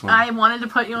me for this one. I wanted to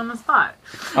put you on the spot.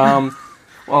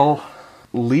 Well,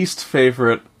 least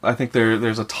favorite, I think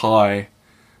there's a tie,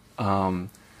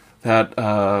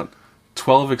 that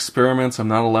 12 experiments I'm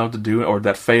not allowed to do, or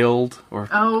that failed, or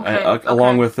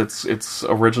along with its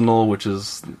original, which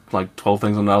is like 12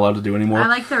 things I'm not allowed to do anymore. I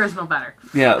like the original better.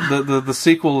 Yeah, the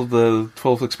sequel, the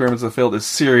 12 experiments that failed, is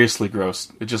seriously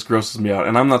gross. It just grosses me out,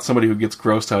 and I'm not somebody who gets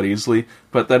grossed out easily.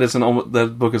 But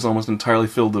that book is almost entirely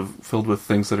filled with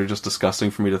things that are just disgusting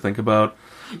for me to think about.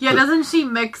 Yeah, doesn't she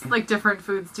mix like different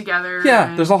foods together?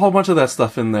 Yeah, there's a whole bunch of that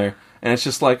stuff in there, and it's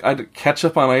just like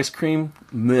ketchup on ice cream.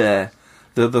 Meh.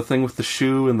 The thing with the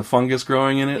shoe and the fungus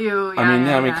growing in it. Ew,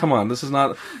 I mean, come on, this is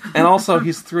not. And also,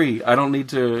 he's 3. I don't need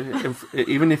to.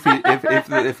 Even if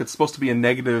it's supposed to be a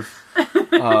negative,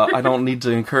 I don't need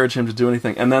to encourage him to do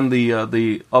anything. And then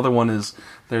the other one is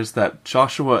there's that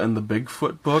Joshua and the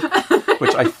Bigfoot book,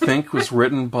 which I think was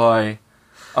written by.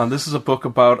 This is a book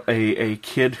about a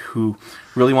kid who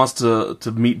really wants to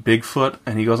meet Bigfoot,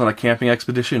 and he goes on a camping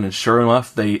expedition, and sure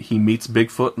enough, he meets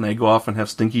Bigfoot, and they go off and have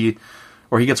stinky.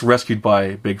 Or he gets rescued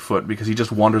by Bigfoot because he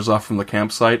just wanders off from the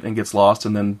campsite and gets lost,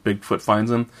 and then Bigfoot finds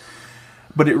him.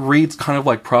 But it reads kind of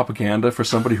like propaganda for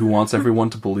somebody who wants everyone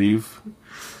to believe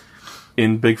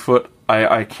in Bigfoot.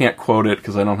 I can't quote it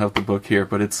because I don't have the book here,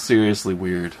 but it's seriously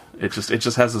weird. It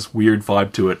just has this weird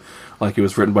vibe to it, like it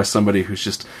was written by somebody who's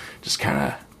just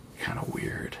kind of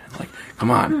weird. Like,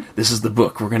 come on, this is the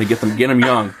book. We're gonna get them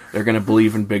young. They're gonna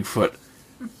believe in Bigfoot.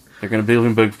 They're gonna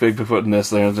believe in Bigfoot in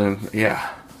this. Yeah.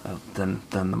 Then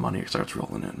the money starts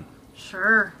rolling in.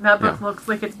 Sure. That book looks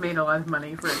like it's made a lot of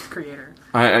money for its creator.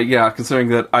 Considering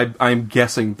that I'm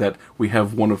guessing that we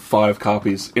have one of 5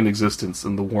 copies in existence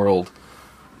in the world.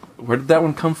 Where did that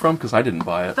one come from? Because I didn't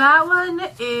buy it. That one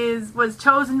was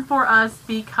chosen for us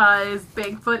because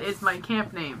Bigfoot is my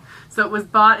camp name. So it was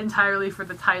bought entirely for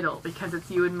the title because it's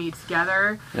you and me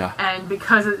together. Yeah. And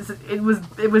because it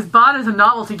was bought as a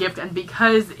novelty gift, and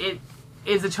because it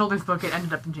is a children's book, it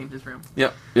ended up in James's room.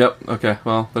 Yep. Okay.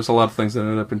 Well, there's a lot of things that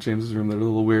ended up in James's room that are a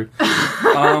little weird.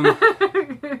 I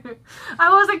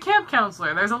was a camp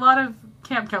counselor. There's a lot of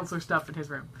camp counselor stuff in his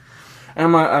room.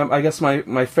 And I guess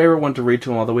my favorite one to read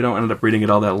to him, although we don't end up reading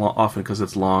it all that often because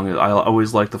it's long, I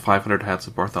always like the 500 Hats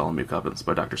of Bartholomew Cubbins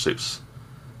by Dr. Seuss.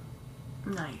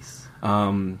 Nice.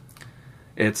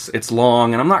 It's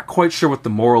long, and I'm not quite sure what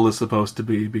the moral is supposed to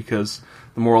be, because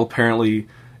the moral apparently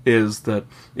is that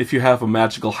if you have a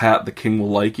magical hat, the king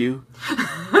will like you.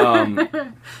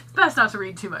 It's best not to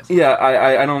read too much. Yeah,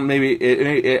 I don't. Maybe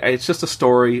it's just a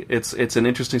story. It's an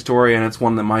interesting story, and it's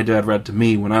one that my dad read to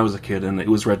me when I was a kid, and it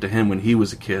was read to him when he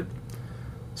was a kid.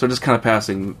 So just kind of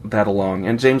passing that along,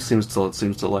 and James seems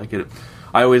to like it.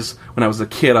 When I was a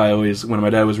kid, when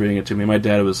my dad was reading it to me, my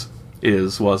dad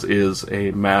is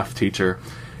a math teacher.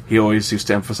 He always used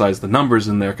to emphasize the numbers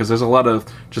in there because there's a lot of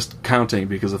just counting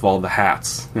because of all the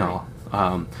hats, you know.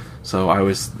 So I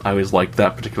always liked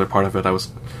that particular part of it. I was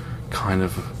kind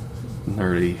of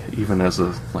nerdy even as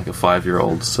a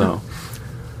 5-year-old. So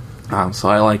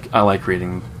I like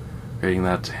reading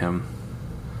that to him.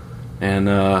 And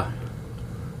I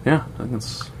think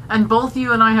it's. And both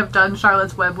you and I have done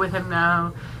Charlotte's Web with him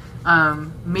now.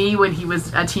 Me when he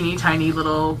was a teeny tiny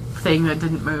little thing that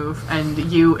didn't move, and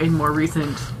you in more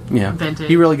recent vintage.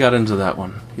 He really got into that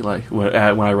one. He when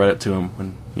I read it to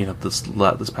him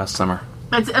this past summer.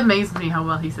 It's amazed me how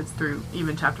well he sits through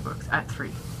even chapter books at 3.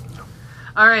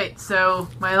 All right, so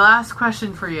my last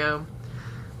question for you: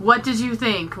 what did you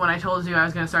think when I told you I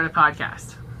was going to start a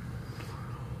podcast?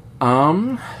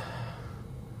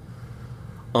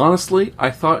 Honestly,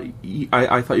 I thought you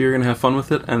were going to have fun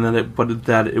with it, and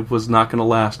that it was not going to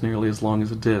last nearly as long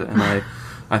as it did. And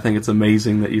I think it's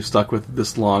amazing that you stuck with it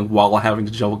this long while having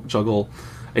to juggle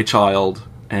a child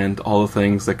and all the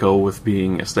things that go with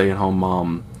being a stay-at-home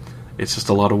mom. It's just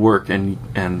a lot of work, and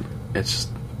it's just,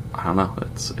 I don't know.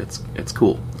 It's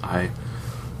cool. I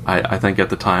think at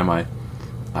the time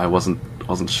I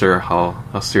wasn't sure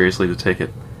how seriously to take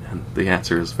it, and the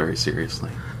answer is very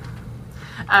seriously.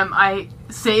 I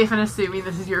safe and assuming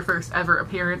this is your first ever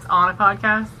appearance on a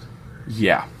podcast?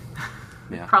 Yeah.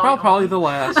 Probably the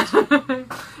last.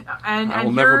 and I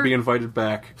will never be invited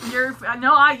back.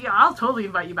 I'll totally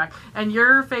invite you back. And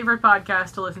your favorite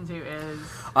podcast to listen to is?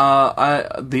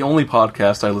 The only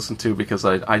podcast I listen to, because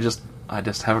I just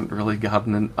haven't really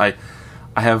gotten in. I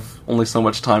have only so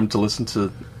much time to listen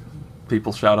to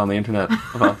people shout on the internet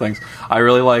about things. I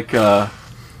really like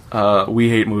We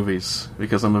Hate Movies,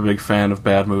 because I'm a big fan of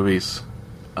bad movies,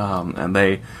 and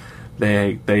they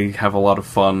have a lot of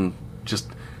fun just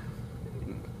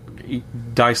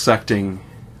dissecting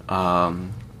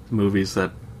movies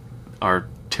that are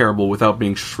terrible without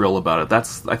being shrill about it.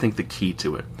 That's, I think, the key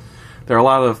to it. There are a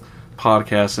lot of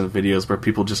podcasts and videos where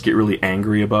people just get really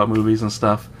angry about movies and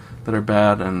stuff that are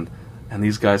bad, and And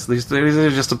these guys, these are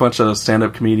just a bunch of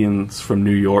stand-up comedians from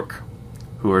New York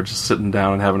who are just sitting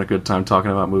down and having a good time talking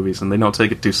about movies, and they don't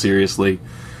take it too seriously,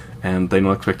 and they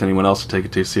don't expect anyone else to take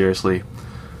it too seriously.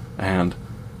 And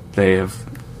they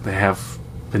have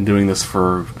been doing this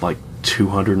for like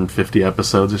 250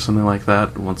 episodes or something like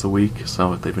that, once a week,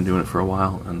 so they've been doing it for a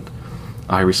while, and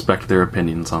I respect their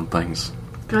opinions on things.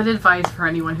 Good advice for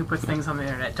anyone who puts things on the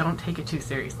internet. Don't take it too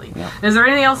seriously. Yeah. Is there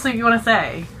anything else that you want to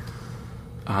say?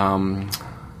 Demas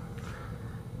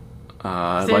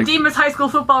High School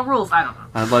football rules. I don't know.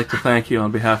 I'd like to thank you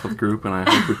on behalf of the group, and I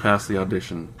hope we pass the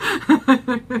audition.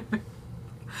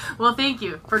 Well, thank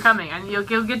you for coming, and you'll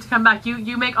get to come back.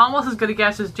 You make almost as good a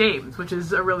guess as James, which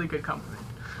is a really good compliment.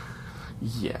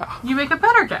 Yeah. You make a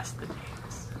better guess than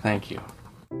James. Thank you.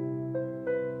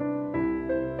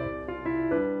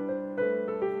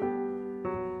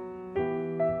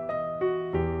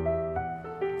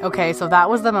 Okay, so that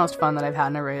was the most fun that I've had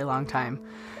in a really long time.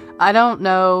 I don't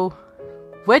know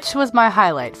which was my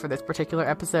highlight for this particular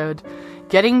episode.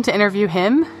 Getting to interview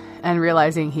him and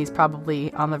realizing he's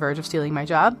probably on the verge of stealing my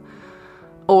job.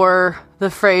 Or the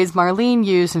phrase Marlene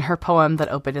used in her poem that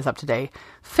opened us up today,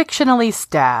 fictionally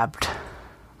stabbed.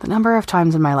 The number of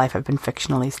times in my life I've been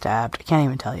fictionally stabbed, I can't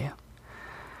even tell you.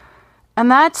 And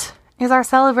that is our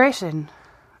celebration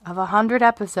of 100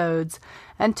 episodes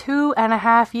and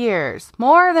 2.5 years.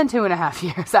 More than 2.5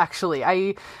 years, actually.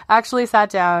 I actually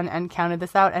sat down and counted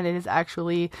this out, and it is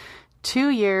actually 2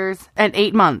 years and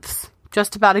 8 months,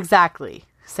 just about exactly,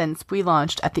 since we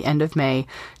launched at the end of May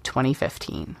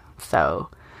 2015. So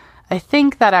I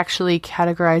think that actually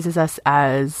categorizes us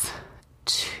as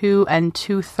 2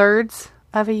 2/3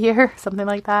 of a year, something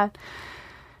like that.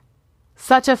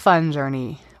 Such a fun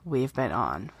journey we've been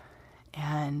on.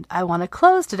 And I want to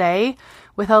close today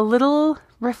with a little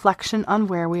reflection on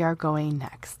where we are going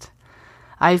next.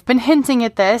 I've been hinting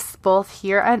at this both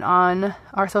here and on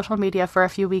our social media for a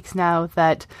few weeks now,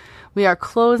 that we are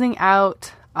closing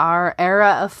out our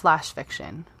era of flash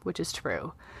fiction, which is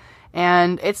true.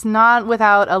 And it's not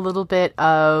without a little bit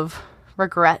of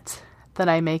regret that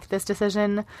I make this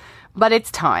decision, but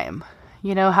it's time.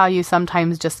 You know how you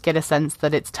sometimes just get a sense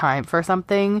that it's time for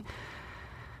something?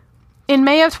 In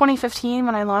May of 2015,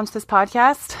 when I launched this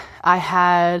podcast, I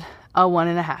had a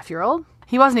 1.5-year-old.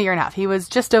 He wasn't a year and a half. He was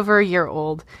just over a year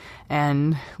old.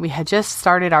 And we had just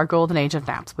started our golden age of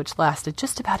naps, which lasted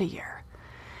just about a year.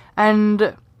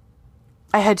 And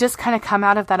I had just kind of come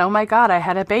out of that, oh my God, I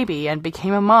had a baby and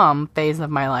became a mom phase of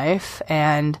my life,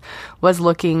 and was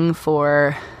looking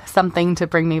for something to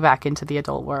bring me back into the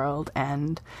adult world.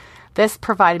 And this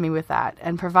provided me with that,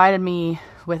 and provided me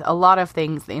with a lot of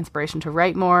things, the inspiration to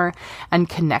write more, and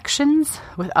connections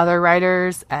with other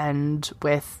writers and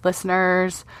with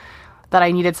listeners that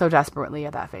I needed so desperately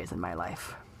at that phase in my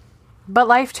life. But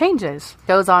life changes,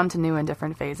 goes on to new and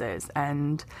different phases,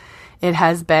 and it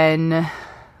has been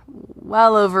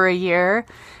well over a year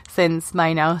since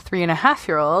my now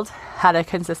 3.5-year-old had a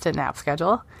consistent nap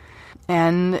schedule.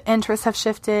 And interests have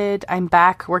shifted. I'm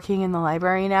back working in the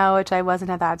library now, which I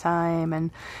wasn't at that time.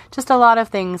 And just a lot of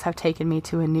things have taken me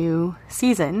to a new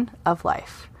season of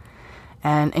life.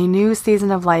 And a new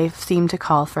season of life seemed to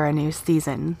call for a new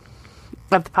season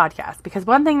of the podcast. Because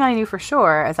one thing that I knew for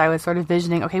sure, as I was sort of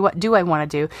visioning, okay, what do I want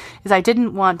to do, is I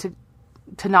didn't want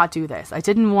to not do this. I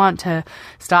didn't want to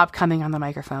stop coming on the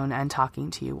microphone and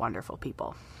talking to you wonderful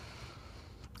people.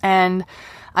 And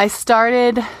I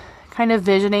started kind of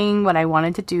visioning what I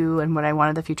wanted to do and what I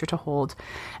wanted the future to hold.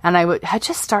 And I had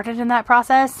just started in that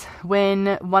process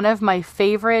when one of my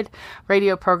favorite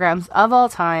radio programs of all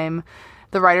time,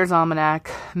 The Writer's Almanac,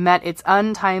 met its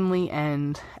untimely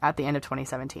end at the end of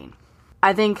 2017.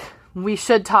 I think we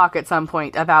should talk at some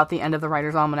point about the end of The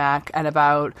Writer's Almanac and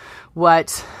about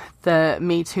what the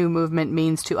Me Too movement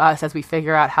means to us as we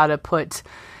figure out how to put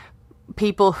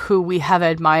people who we have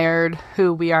admired,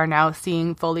 who we are now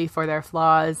seeing fully for their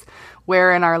flaws,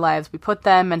 where in our lives we put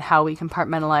them, and how we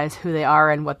compartmentalize who they are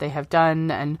and what they have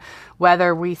done, and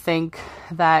whether we think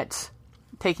that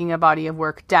taking a body of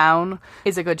work down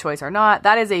is a good choice or not.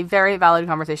 That is a very valid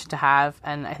conversation to have,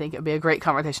 and I think it would be a great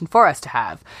conversation for us to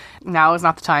have. Now is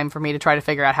not the time for me to try to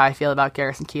figure out how I feel about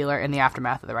Garrison Keillor in the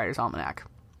aftermath of the Writer's Almanac.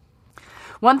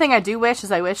 One thing I do wish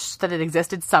is I wish that it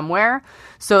existed somewhere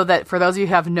so that for those of you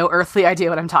who have no earthly idea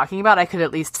what I'm talking about, I could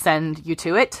at least send you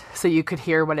to it so you could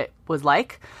hear what it was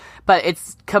like. But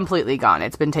it's completely gone.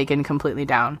 It's been taken completely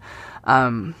down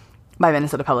by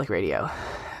Minnesota Public Radio.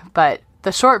 But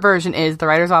The short version is the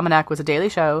Writer's Almanac was a daily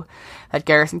show that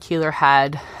Garrison Keillor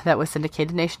had that was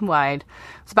syndicated nationwide.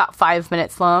 It was about 5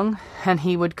 minutes long, and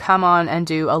he would come on and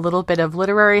do a little bit of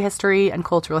literary history and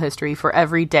cultural history for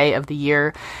every day of the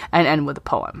year and end with a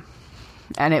poem.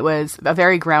 And it was a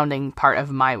very grounding part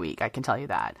of my week, I can tell you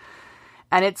that.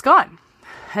 And it's gone.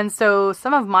 And so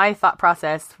some of my thought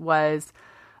process was,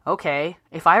 okay,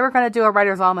 if I were going to do a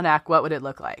Writer's Almanac, what would it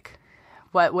look like?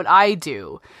 What would I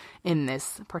do in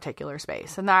this particular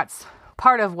space? And that's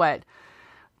part of what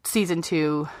season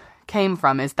 2 came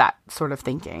from, is that sort of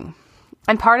thinking.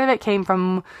 And part of it came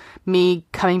from me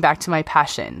coming back to my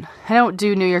passion. I don't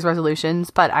do New Year's resolutions,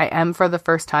 but I am for the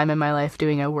first time in my life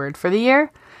doing a word for the year.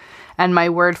 And my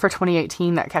word for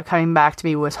 2018 that kept coming back to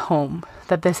me was home.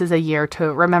 That this is a year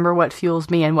to remember what fuels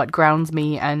me and what grounds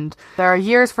me. And there are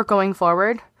years for going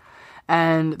forward,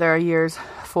 and there are years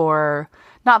for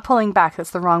not pulling back, that's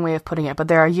the wrong way of putting it, but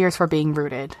there are years for being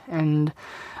rooted and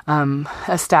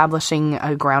establishing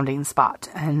a grounding spot.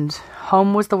 And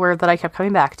home was the word that I kept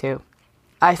coming back to.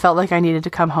 I felt like I needed to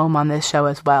come home on this show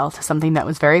as well, to something that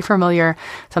was very familiar,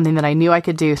 something that I knew I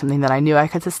could do, something that I knew I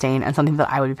could sustain, and something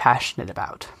that I would be passionate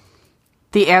about.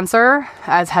 The answer,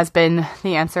 as has been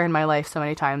the answer in my life so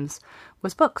many times,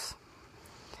 was books.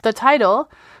 The title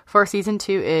for season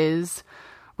 2 is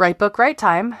Right Book, Right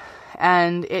Time.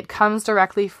 And it comes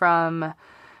directly from,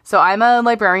 so I'm a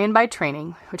librarian by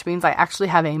training, which means I actually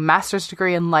have a master's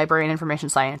degree in library and information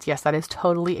science. Yes, that is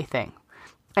totally a thing.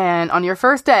 And on your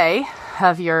first day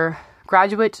of your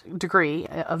graduate degree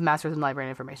of master's in library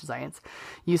and information science,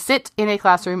 you sit in a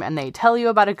classroom and they tell you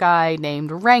about a guy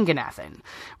named Ranganathan.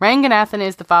 Ranganathan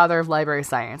is the father of library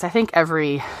science. I think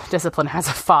every discipline has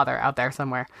a father out there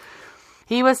somewhere.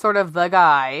 He was sort of the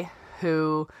guy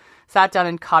who sat down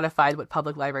and codified what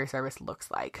public library service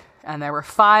looks like. And there were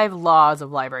 5 laws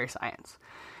of library science.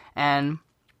 And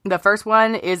the first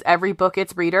one is every book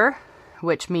its reader,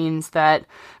 which means that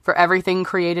for everything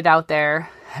created out there,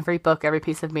 every book, every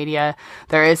piece of media,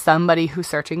 there is somebody who's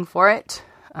searching for it.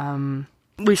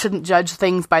 We shouldn't judge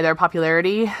things by their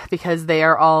popularity, because they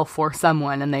are all for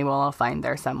someone and they will all find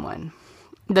their someone.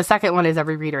 The second one is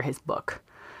every reader his book,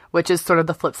 which is sort of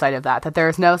the flip side of that there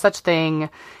is no such thing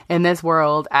in this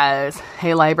world as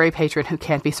a library patron who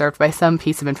can't be served by some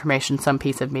piece of information, some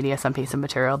piece of media, some piece of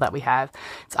material that we have.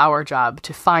 It's our job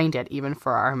to find it, even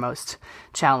for our most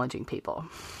challenging people.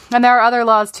 And there are other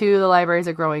laws too. The library is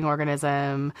a growing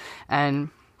organism and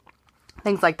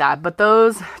things like that. But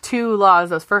those first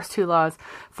two laws,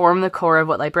 form the core of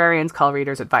what librarians call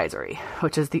reader's advisory,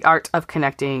 which is the art of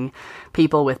connecting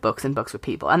people with books and books with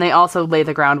people. And they also lay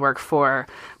the groundwork for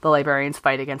the librarians'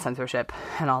 fight against censorship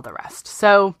and all the rest.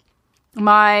 So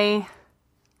my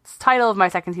title of my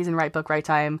second season, Right Book, Right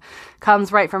Time,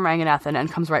 comes right from Ranganathan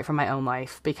and comes right from my own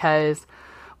life, because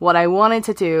what I wanted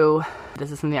to do,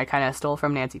 this is something I kind of stole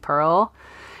from Nancy Pearl.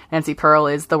 Nancy Pearl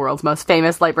is the world's most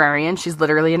famous librarian. She's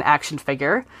literally an action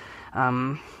figure.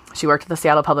 She worked at the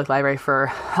Seattle Public Library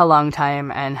for a long time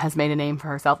and has made a name for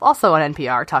herself also on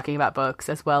NPR, talking about books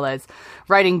as well as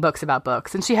writing books about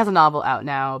books. And she has a novel out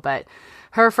now, but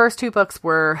her first 2 books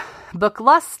were Book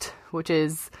Lust, which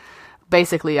is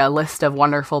basically a list of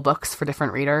wonderful books for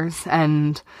different readers.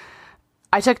 And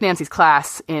I took Nancy's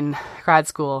class in grad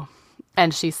school,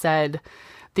 and she said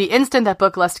the instant that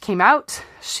Book Lust came out,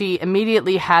 she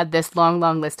immediately had this long,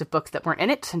 long list of books that weren't in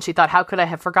it. And she thought, how could I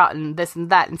have forgotten this and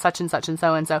that and such and such and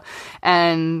so and so.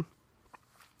 And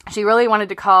she really wanted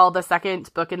to call the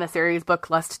second book in the series Book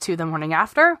Lust 2 The Morning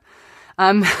After,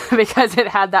 because it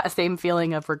had that same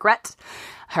feeling of regret.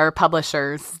 Her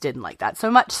publishers didn't like that so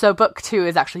much. So book 2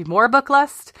 is actually more Book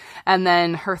Lust. And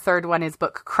then her third one is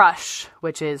Book Crush,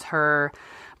 which is her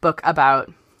book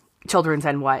about children's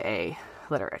and YA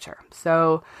literature.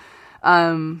 So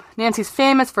Nancy's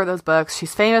famous for those books.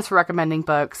 She's famous for recommending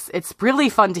books. It's really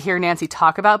fun to hear Nancy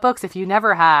talk about books. If you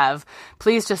never have,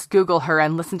 please just Google her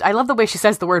and listen. I love the way she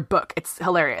says the word book. It's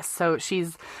hilarious. So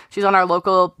she's on our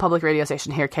local public radio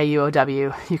station here,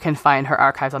 KUOW. You can find her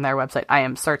archives on their website, I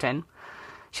am certain.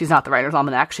 She's not the Writer's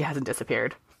Almanac. She hasn't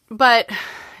disappeared. But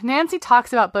Nancy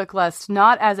talks about Book Lust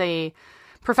not as a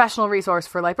professional resource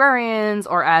for librarians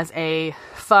or as a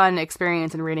fun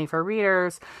experience in reading for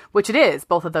readers, which it is,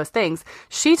 both of those things.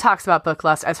 She talks about Book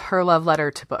Lust as her love letter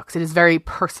to books. It is very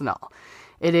personal.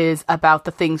 It is about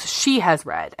the things she has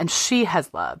read and she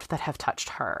has loved that have touched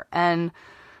her. And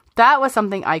that was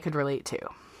something I could relate to.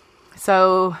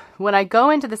 So when I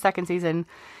go into the second season,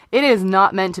 it is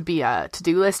not meant to be a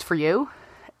to-do list for you.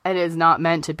 It is not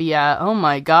meant to be a, oh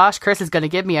my gosh, Chris is going to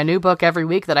give me a new book every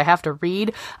week that I have to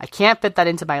read. I can't fit that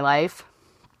into my life.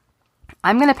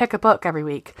 I'm going to pick a book every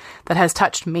week that has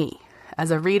touched me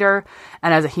as a reader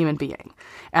and as a human being.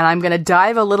 And I'm going to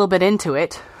dive a little bit into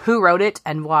it, who wrote it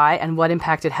and why, and what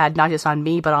impact it had not just on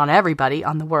me, but on everybody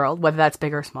on the world, whether that's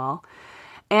big or small.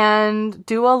 And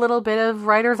do a little bit of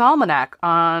Writer's Almanac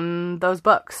on those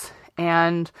books.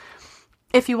 And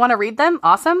if you want to read them,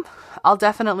 awesome. I'll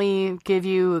definitely give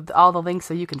you all the links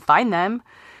so you can find them.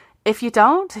 If you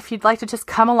don't, if you'd like to just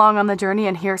come along on the journey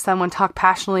and hear someone talk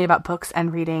passionately about books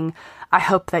and reading, I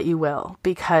hope that you will,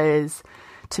 because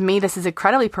to me, this is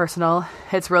incredibly personal.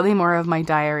 It's really more of my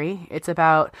diary. It's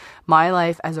about my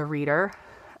life as a reader.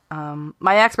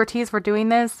 My expertise for doing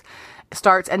this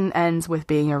starts and ends with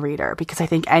being a reader, because I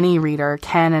think any reader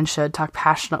can and should talk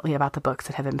passionately about the books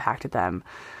that have impacted them.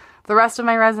 The rest of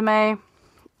my resume,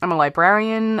 I'm a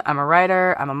librarian, I'm a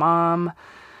writer, I'm a mom.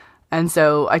 And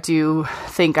so I do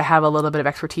think I have a little bit of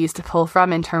expertise to pull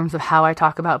from in terms of how I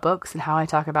talk about books and how I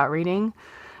talk about reading.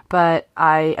 But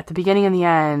I, at the beginning and the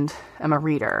end, am a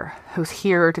reader who's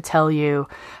here to tell you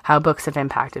how books have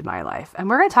impacted my life. And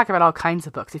we're going to talk about all kinds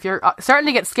of books. If you're starting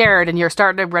to get scared and you're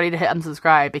ready to hit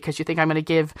unsubscribe because you think I'm going to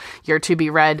give your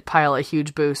to-be-read pile a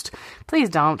huge boost, please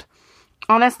don't.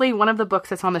 Honestly, one of the books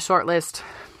that's on the short list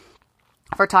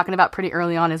for talking about pretty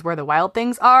early on is Where the Wild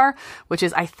Things Are, which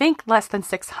is, I think, less than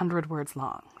 600 words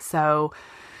long. So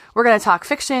we're going to talk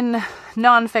fiction,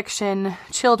 nonfiction,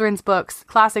 children's books,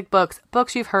 classic books,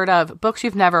 books you've heard of, books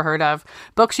you've never heard of,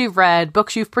 books you've read,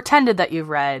 books you've pretended that you've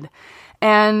read.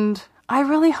 And I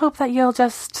really hope that you'll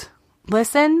just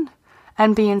listen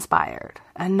and be inspired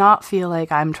and not feel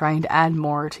like I'm trying to add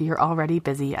more to your already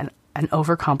busy and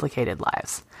overcomplicated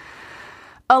lives.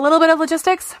 A little bit of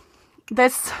logistics.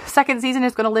 This second season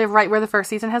is going to live right where the first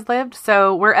season has lived.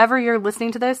 So wherever you're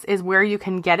listening to this is where you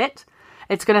can get it.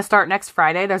 It's going to start next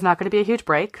Friday. There's not going to be a huge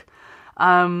break.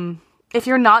 If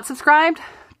you're not subscribed,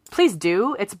 please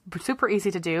do. It's super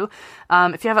easy to do.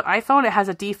 If you have an iPhone, it has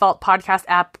a default podcast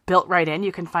app built right in.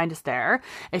 You can find us there.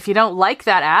 If you don't like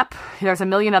that app, there's a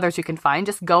million others you can find.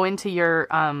 Just go into your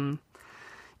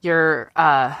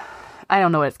I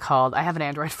don't know what it's called. I have an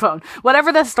Android phone.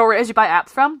 Whatever the store is you buy apps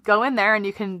from, go in there and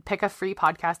you can pick a free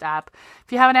podcast app.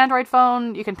 If you have an Android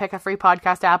phone, you can pick a free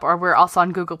podcast app, or we're also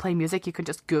on Google Play Music. You can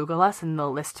just Google us and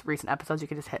they'll list recent episodes. You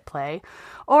can just hit play.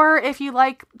 Or if you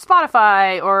like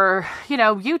Spotify or,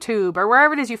 YouTube or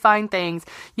wherever it is you find things,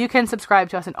 you can subscribe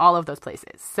to us in all of those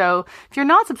places. So if you're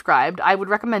not subscribed, I would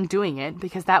recommend doing it,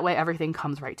 because that way everything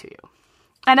comes right to you.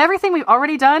 And everything we've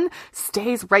already done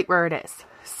stays right where it is.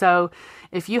 So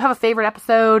if you have a favorite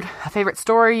episode, a favorite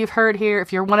story you've heard here,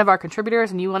 if you're one of our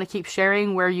contributors and you want to keep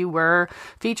sharing where you were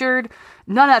featured,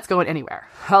 none of that's going anywhere.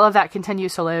 All of that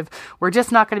continues to live. We're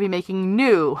just not going to be making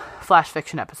new flash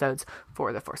fiction episodes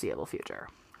for the foreseeable future.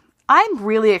 I'm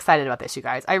really excited about this, you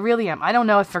guys. I really am. I don't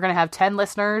know if we're going to have 10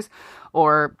 listeners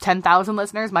or 10,000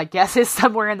 listeners. My guess is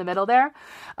somewhere in the middle there.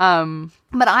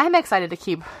 But I'm excited to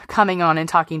keep coming on and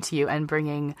talking to you and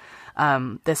bringing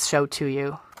this show to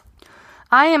you.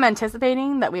 I am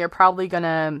anticipating that we are probably going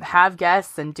to have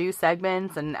guests and do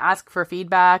segments and ask for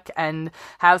feedback and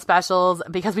have specials,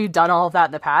 because we've done all of that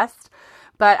in the past.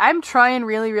 But I'm trying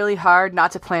really, really hard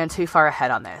not to plan too far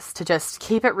ahead on this, to just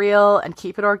keep it real and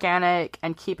keep it organic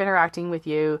and keep interacting with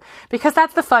you, because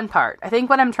that's the fun part. I think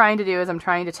what I'm trying to do is I'm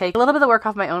trying to take a little bit of the work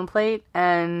off my own plate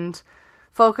and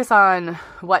focus on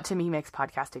what to me makes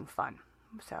podcasting fun.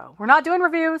 So we're not doing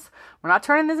reviews. We're not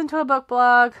turning this into a book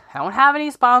blog. I don't have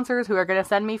any sponsors who are going to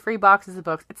send me free boxes of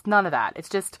books. It's none of that. It's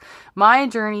just my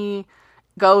journey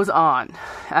goes on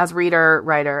as reader,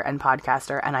 writer, and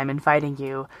podcaster, and I'm inviting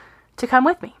you to come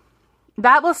with me.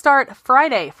 That will start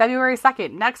Friday, February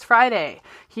 2nd, next Friday,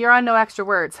 here on No Extra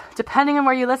Words. Depending on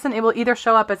where you listen, it will either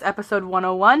show up as episode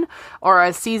 101 or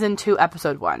as season 2,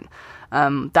 episode 1.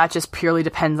 That just purely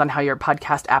depends on how your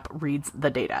podcast app reads the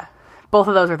data. Both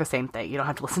of those are the same thing. You don't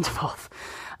have to listen to both.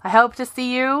 I hope to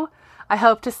see you. I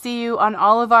hope to see you on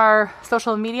all of our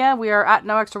social media. We are at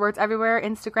No Extra Words everywhere.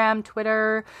 Instagram,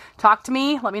 Twitter. Talk to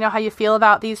me. Let me know how you feel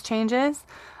about these changes.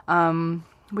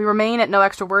 We remain at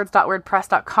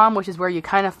noextrawords.wordpress.com, which is where you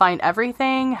kind of find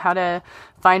everything, how to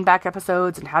find back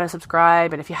episodes and how to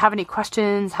subscribe. And if you have any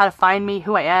questions, how to find me,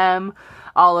 who I am,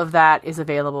 all of that is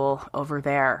available over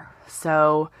there.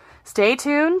 So stay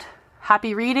tuned.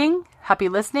 Happy reading, happy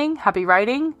listening, happy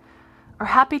writing, or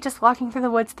happy just walking through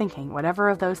the woods thinking, whatever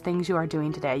of those things you are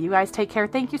doing today. You guys take care.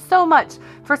 Thank you so much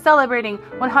for celebrating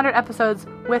 100 episodes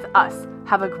with us.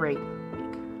 Have a great